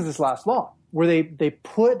think it's because of this last law, where they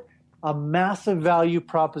put a massive value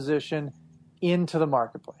proposition into the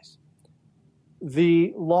marketplace.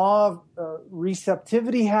 The law of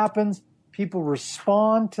receptivity happens. People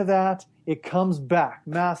respond to that. It comes back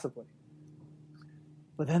massively.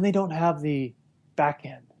 But then they don't have the back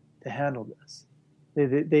end to handle this.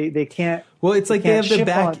 They can't. Well, it's like they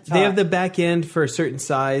have the back end for a certain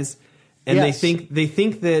size, and they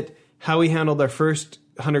think that how we handled our first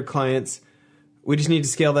 100 clients, we just need to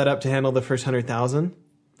scale that up to handle the first 100,000.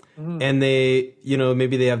 And they,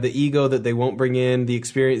 maybe they have the ego that they won't bring in the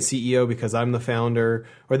experienced CEO because I'm the founder,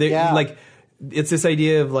 or they like, it's this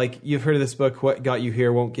idea of like, you've heard of this book, What Got You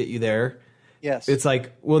Here Won't Get You There. Yes. It's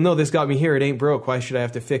like, well, no, this got me here. It ain't broke. Why should I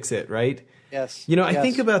have to fix it? Right. Yes. I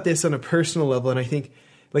think about this on a personal level, and I think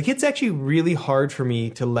like, it's actually really hard for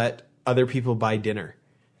me to let other people buy dinner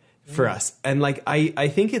for us. And like, I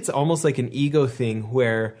think it's almost like an ego thing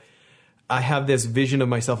where I have this vision of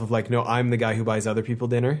myself of like, no, I'm the guy who buys other people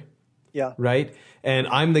dinner. Yeah. Right. And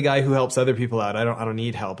I'm the guy who helps other people out. I don't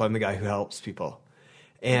need help. I'm the guy who helps people.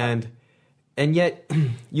 And yet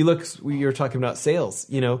you were talking about sales,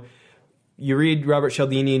 you read Robert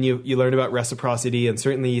Cialdini and you learn about reciprocity. And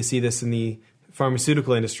certainly you see this in the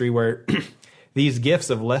pharmaceutical industry where these gifts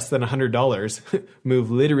of less than $100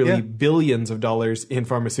 move literally billions of dollars in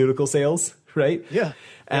pharmaceutical sales. Right. Yeah.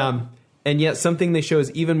 And yet something they show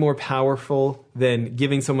is even more powerful than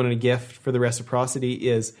giving someone a gift for the reciprocity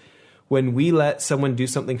is when we let someone do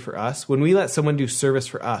something for us, when we let someone do service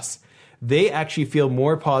for us, they actually feel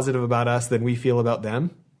more positive about us than we feel about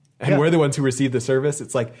them. And we're the ones who receive the service.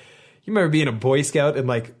 It's like, you remember being a Boy Scout and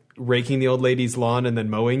like raking the old lady's lawn and then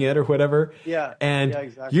mowing it or whatever. Yeah. And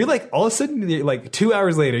exactly. you're like, all of a sudden, like 2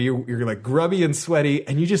 hours later, you're like grubby and sweaty,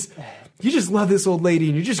 and you just love this old lady,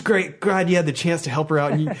 and you're just glad you had the chance to help her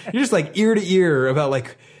out. And you're just like ear to ear about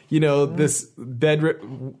like, this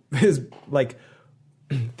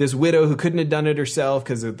this widow who couldn't have done it herself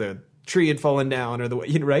because the tree had fallen down or the way,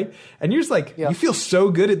 right? And you're just like, you feel so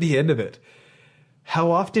good at the end of it.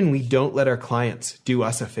 How often we don't let our clients do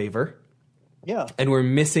us a favor. Yeah. And we're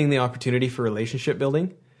missing the opportunity for relationship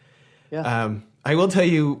building. Yeah. I will tell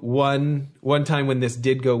you one time when this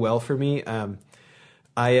did go well for me.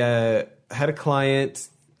 I had a client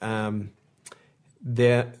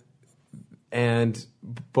that, and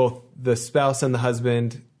both the spouse and the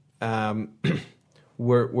husband we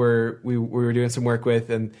were doing some work with,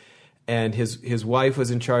 and his wife was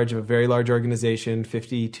in charge of a very large organization,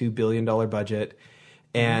 $52 billion budget,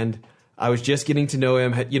 and I was just getting to know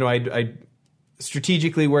him. I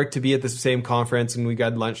strategically worked to be at the same conference, and we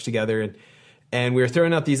got lunch together, and we were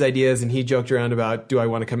throwing out these ideas, and he joked around about, do I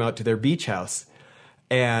want to come out to their beach house?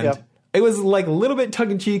 And it was like a little bit tongue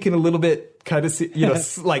in cheek and a little bit kind of,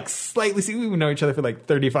 like slightly, we've known each other for like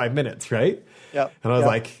 35 minutes, right? Yeah. And I was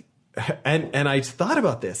like, and I thought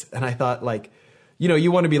about this, and I thought like,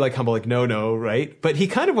 you want to be like humble, like no, right? But he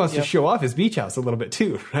kind of wants to show off his beach house a little bit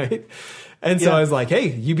too, right? And so I was like, hey,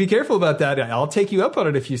 you be careful about that. I'll take you up on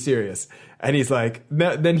it if you're serious. And he's like,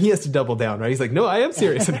 no, then he has to double down, right? He's like, no, I am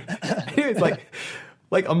serious. Anyways,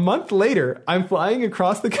 like a month later, I'm flying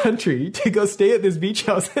across the country to go stay at this beach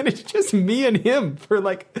house, and it's just me and him for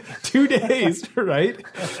like 2 days, right?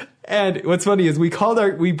 And what's funny is we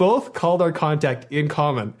both called our contact in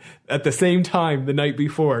common at the same time the night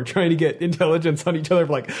before, trying to get intelligence on each other.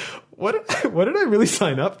 Like, what did I really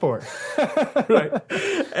sign up for? Right?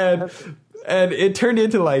 And it turned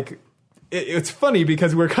into like, it's funny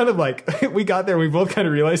because we're kind of like, we got there and we both kind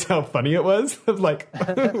of realized how funny it was. Of like,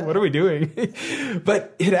 what are we doing?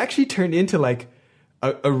 But it actually turned into like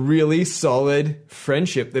a really solid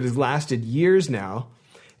friendship that has lasted years now.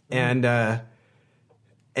 And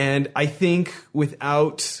I think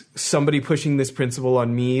without somebody pushing this principle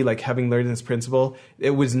on me, like having learned this principle,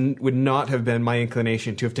 it would not have been my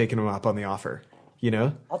inclination to have taken him up on the offer.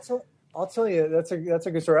 I'll tell you, that's a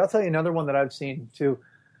good story. I'll tell you another one that I've seen too,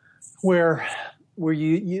 where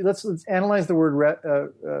you let's analyze the word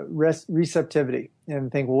receptivity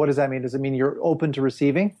and think, well, what does that mean? Does it mean you're open to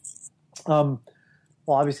receiving? Well,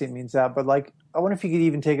 obviously it means that, but like, I wonder if you could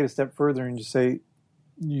even take it a step further and just say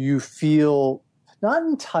you feel not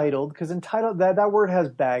entitled, because entitled, that word has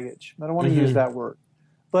baggage. I don't want to use that word,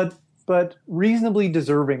 but reasonably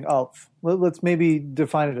deserving of. Let's maybe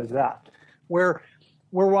define it as that. Where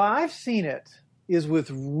I've seen it is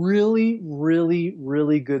with really, really,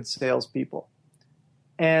 really good salespeople,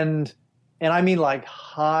 and I mean like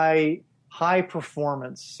high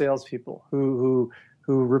performance salespeople who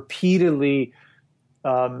repeatedly,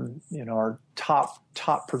 are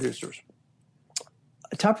top producers.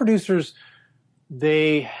 Top producers,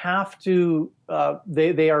 they have to.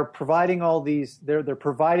 They are providing all these. They're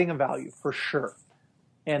providing a value for sure,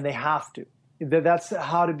 and they have to. That's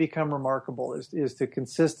how to become remarkable. Is to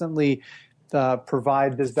consistently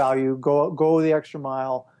provide this value. Go the extra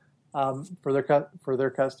mile for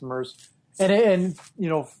their customers. And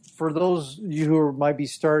for those of you who might be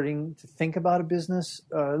starting to think about a business,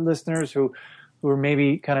 listeners who are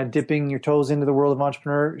maybe kind of dipping your toes into the world of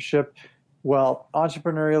entrepreneurship. Well,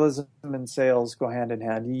 entrepreneurialism and sales go hand in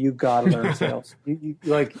hand. You got to learn sales.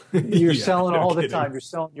 You're selling all the time. You're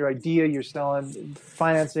selling your idea. You're selling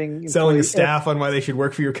financing. Selling the staff on why they should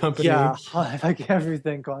work for your company. Yeah, like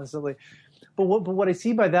everything constantly. But what I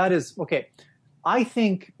see by that is, okay, I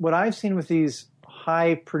think what I've seen with these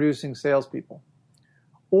high-producing salespeople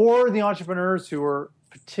or the entrepreneurs who are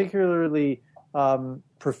particularly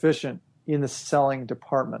proficient in the selling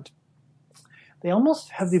department, they almost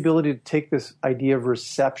have the ability to take this idea of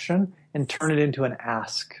reception and turn it into an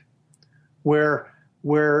ask, where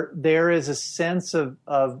there is a sense of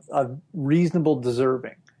reasonable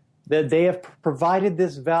deserving, that they have provided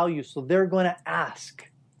this value, so they're going to ask,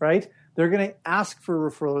 right? They're going to ask for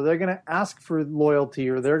a referral, or they're going to ask for loyalty,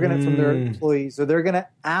 or they're going to from their employees, or they're going to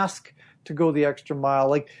ask to go the extra mile,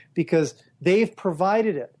 like, because they've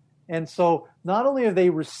provided it. And so not only are they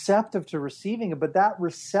receptive to receiving it, but that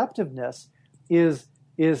receptiveness gives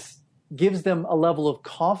them a level of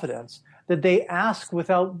confidence that they ask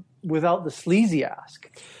without the sleazy ask.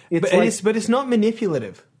 But it's not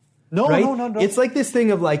manipulative. No, right? no. It's like this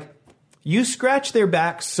thing of like, you scratch their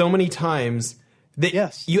back so many times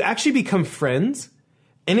that you actually become friends,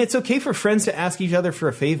 and it's okay for friends to ask each other for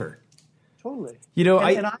a favor. Totally. You know,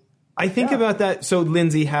 I think about that. So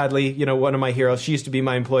Lindsay Hadley, you know, one of my heroes, she used to be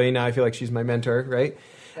my employee. Now I feel like she's my mentor, right?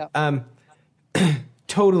 Yeah.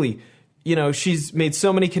 Totally. You know, she's made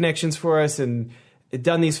so many connections for us and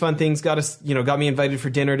done these fun things, got me invited for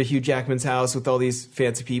dinner to Hugh Jackman's house with all these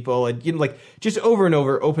fancy people, and, you know, like, just over and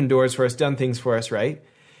over, opened doors for us, done things for us, right?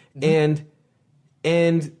 Mm-hmm.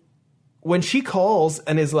 And when she calls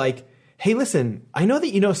and is like, hey, listen, I know that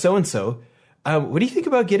you know so-and-so. What do you think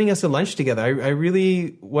about getting us a lunch together? I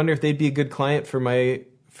really wonder if they'd be a good client for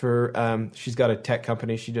she's got a tech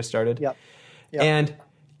company she just started. Yep. And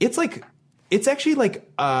it's actually like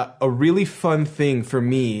a really fun thing for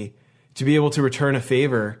me to be able to return a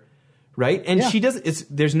favor, right? And she does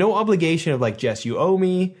there's no obligation of like, Jess, you owe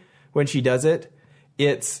me when she does it.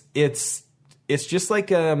 It's just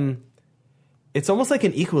like it's almost like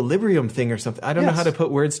an equilibrium thing or something. I don't know how to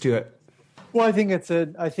put words to it. Well, I think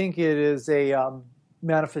it is a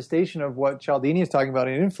manifestation of what Cialdini is talking about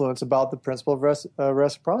in Influence, about the principle of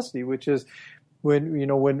reciprocity, which is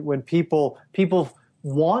when people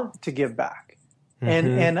want to give back,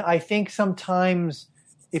 and I think sometimes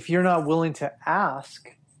if you're not willing to ask,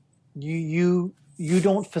 you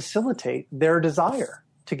don't facilitate their desire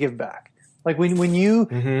to give back. Like when you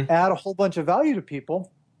add a whole bunch of value to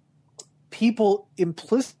people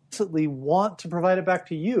implicitly want to provide it back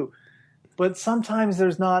to you. But sometimes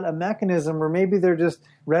there's not a mechanism, or maybe they're just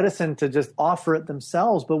reticent to just offer it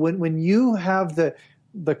themselves. But when you have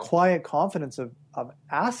the quiet confidence of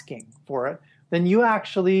asking for it, then you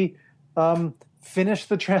actually finish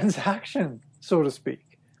the transaction, so to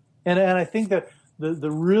speak. And I think that the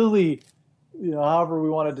really, however we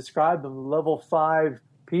want to describe them, level 5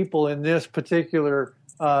 people in this particular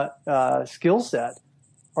skill set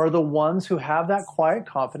are the ones who have that quiet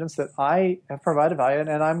confidence that I have provided value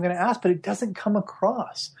and I'm going to ask, but it doesn't come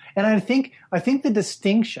across. And I think the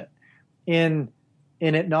distinction in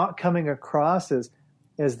it not coming across as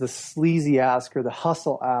the sleazy ask or the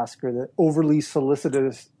hustle ask or the overly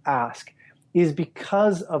solicitous ask is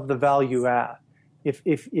because of the value add.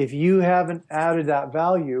 If you haven't added that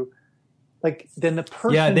value, like, then the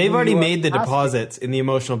person they've already made the deposits in the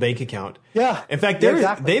emotional bank account. Yeah, in fact,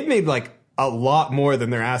 they've made like a lot more than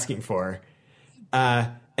they're asking for.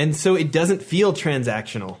 And so it doesn't feel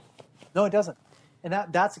transactional. No, it doesn't. And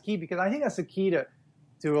that's the key, because I think that's the key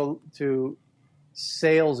to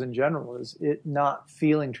sales in general, is it not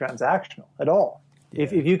feeling transactional at all. Yeah.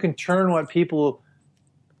 If you can turn what people,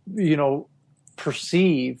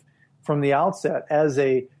 perceive from the outset as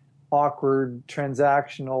a awkward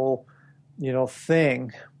transactional,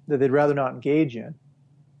 thing that they'd rather not engage in,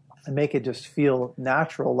 and make it just feel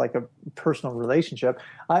natural, like a personal relationship.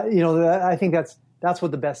 I think that's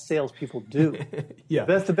what the best salespeople do. Yeah,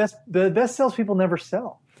 the best salespeople never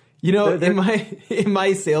sell. In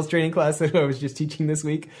my sales training class that I was just teaching this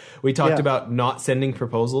week, we talked about not sending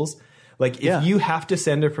proposals. Like, if you have to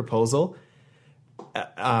send a proposal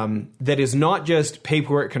that is not just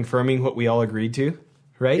paperwork confirming what we all agreed to,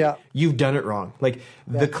 right? Yeah. You've done it wrong. Like,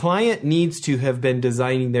 the client needs to have been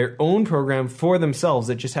designing their own program for themselves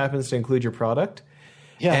that just happens to include your product.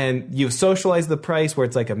 Yeah. And you've socialized the price where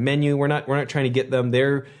it's like a menu. We're not trying to get them.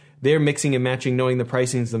 They're mixing and matching, knowing the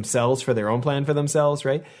pricings themselves for their own plan for themselves,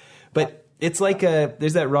 right? But it's like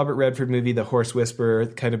there's that Robert Redford movie, The Horse Whisperer,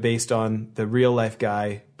 kind of based on the real life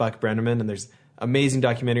guy, Buck Brenneman, and there's amazing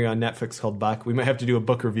documentary on Netflix called Buck. We might have to do a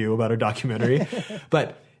book review about our documentary.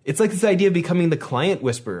 But it's like this idea of becoming the client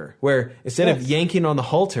whisperer, where instead of yanking on the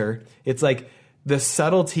halter, it's like the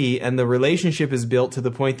subtlety and the relationship is built to the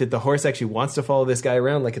point that the horse actually wants to follow this guy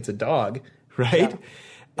around like it's a dog, right?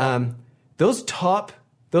 Yeah. Those top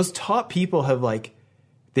people have, like,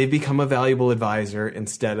 they've become a valuable advisor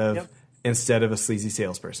instead of a sleazy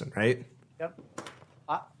salesperson, right? Yep.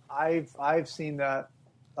 I've seen that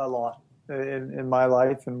a lot in my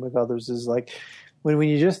life and with others, is like when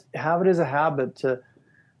you just have it as a habit to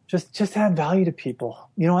just add value to people.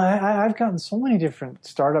 I've gotten so many different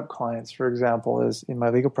startup clients, for example, as in my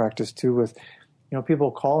legal practice too, with,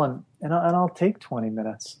 people call and I'll take 20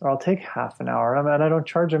 minutes or I'll take half an hour. And I don't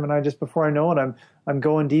charge them. And I just, before I know it, I'm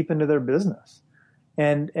going deep into their business.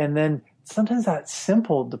 And then sometimes that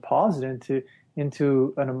simple deposit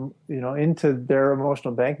into their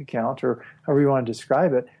emotional bank account, or however you want to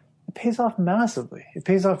describe it, it pays off massively. It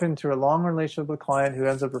pays off into a long relationship with a client who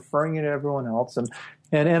ends up referring you to everyone else. And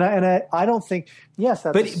I don't think, yes,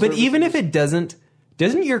 that's but even if it doesn't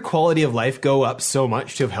your quality of life go up so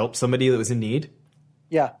much to have helped somebody that was in need?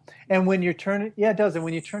 Yeah. And when you're turning, it does. And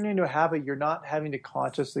when you turn it into a habit, you're not having to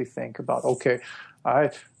consciously think about, okay,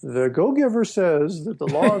 the Go-Giver says that the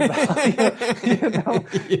law of value,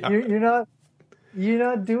 you're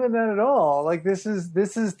not doing that at all. Like this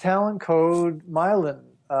is Talent Code Mylan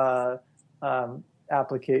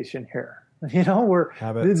application here.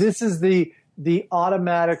 This is the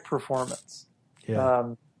automatic performance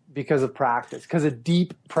because of practice, because of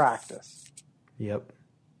deep practice. Yep.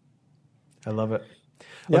 I love it.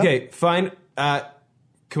 Yep. Okay, fine.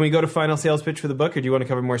 Can we go to final sales pitch for the book, or do you want to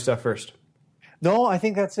cover more stuff first? No, I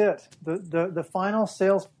think that's it. The final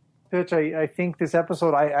sales pitch. I think this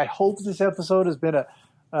episode. I hope this episode has been a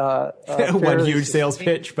one huge sales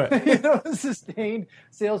pitch, but sustained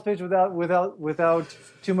sales pitch without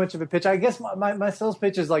too much of a pitch. I guess my sales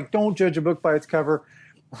pitch is like, don't judge a book by its cover.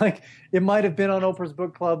 Like, it might have been on Oprah's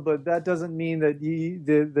book club, but that doesn't mean that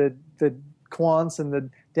the quants and the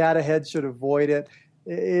data heads should avoid it.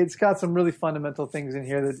 It's got some really fundamental things in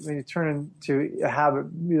here that when you turn into a habit,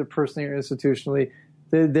 either personally or institutionally,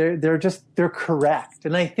 they're correct.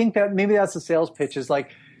 And I think that maybe that's the sales pitch, is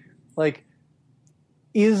like,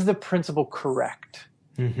 is the principle correct?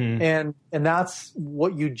 Mm-hmm. And that's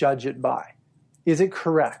what you judge it by. Is it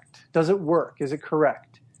correct? Does it work? Is it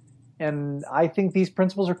correct? And I think these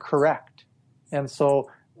principles are correct. And so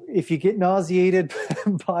if you get nauseated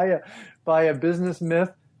by a business myth,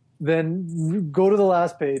 then go to the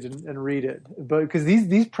last page and read it. But because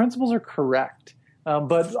these principles are correct.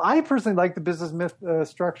 But I personally like the business myth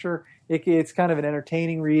structure. It's kind of an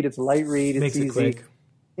entertaining read. It's a light read. It's easy. Quick.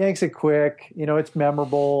 It makes it quick. It's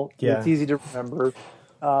memorable. Yeah. It's easy to remember.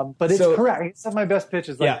 But it's correct. It's one of my best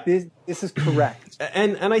pitches. Like, this is correct.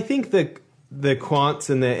 And I think the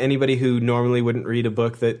quants and anybody who normally wouldn't read a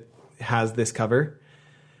book that has this cover,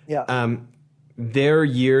 their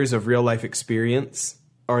years of real life experience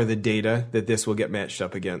are the data that this will get matched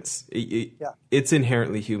up against. It's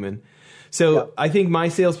inherently human. So I think my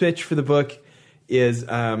sales pitch for the book is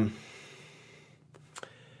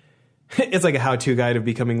it's like a how-to guide of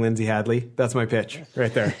becoming Lindsay Hadley. That's my pitch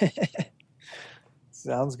right there.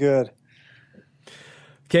 Sounds good.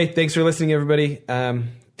 Okay, thanks for listening, everybody.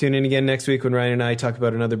 Tune in again next week when Ryan and I talk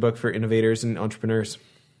about another book for innovators and entrepreneurs.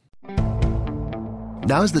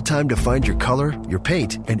 Now's the time to find your color, your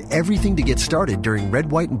paint, and everything to get started during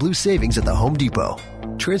Red, White, and Blue savings at the Home Depot.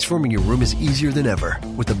 Transforming your room is easier than ever.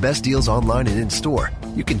 With the best deals online and in-store,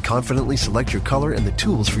 you can confidently select your color and the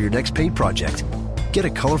tools for your next paint project. Get a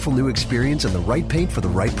colorful new experience and the right paint for the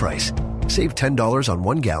right price. Save $10 on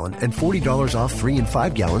 1 gallon and $40 off 3 and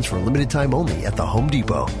 5 gallons for a limited time only at the Home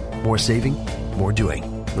Depot. More saving, more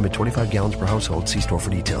doing. Limit 25 gallons per household. See store for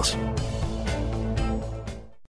details.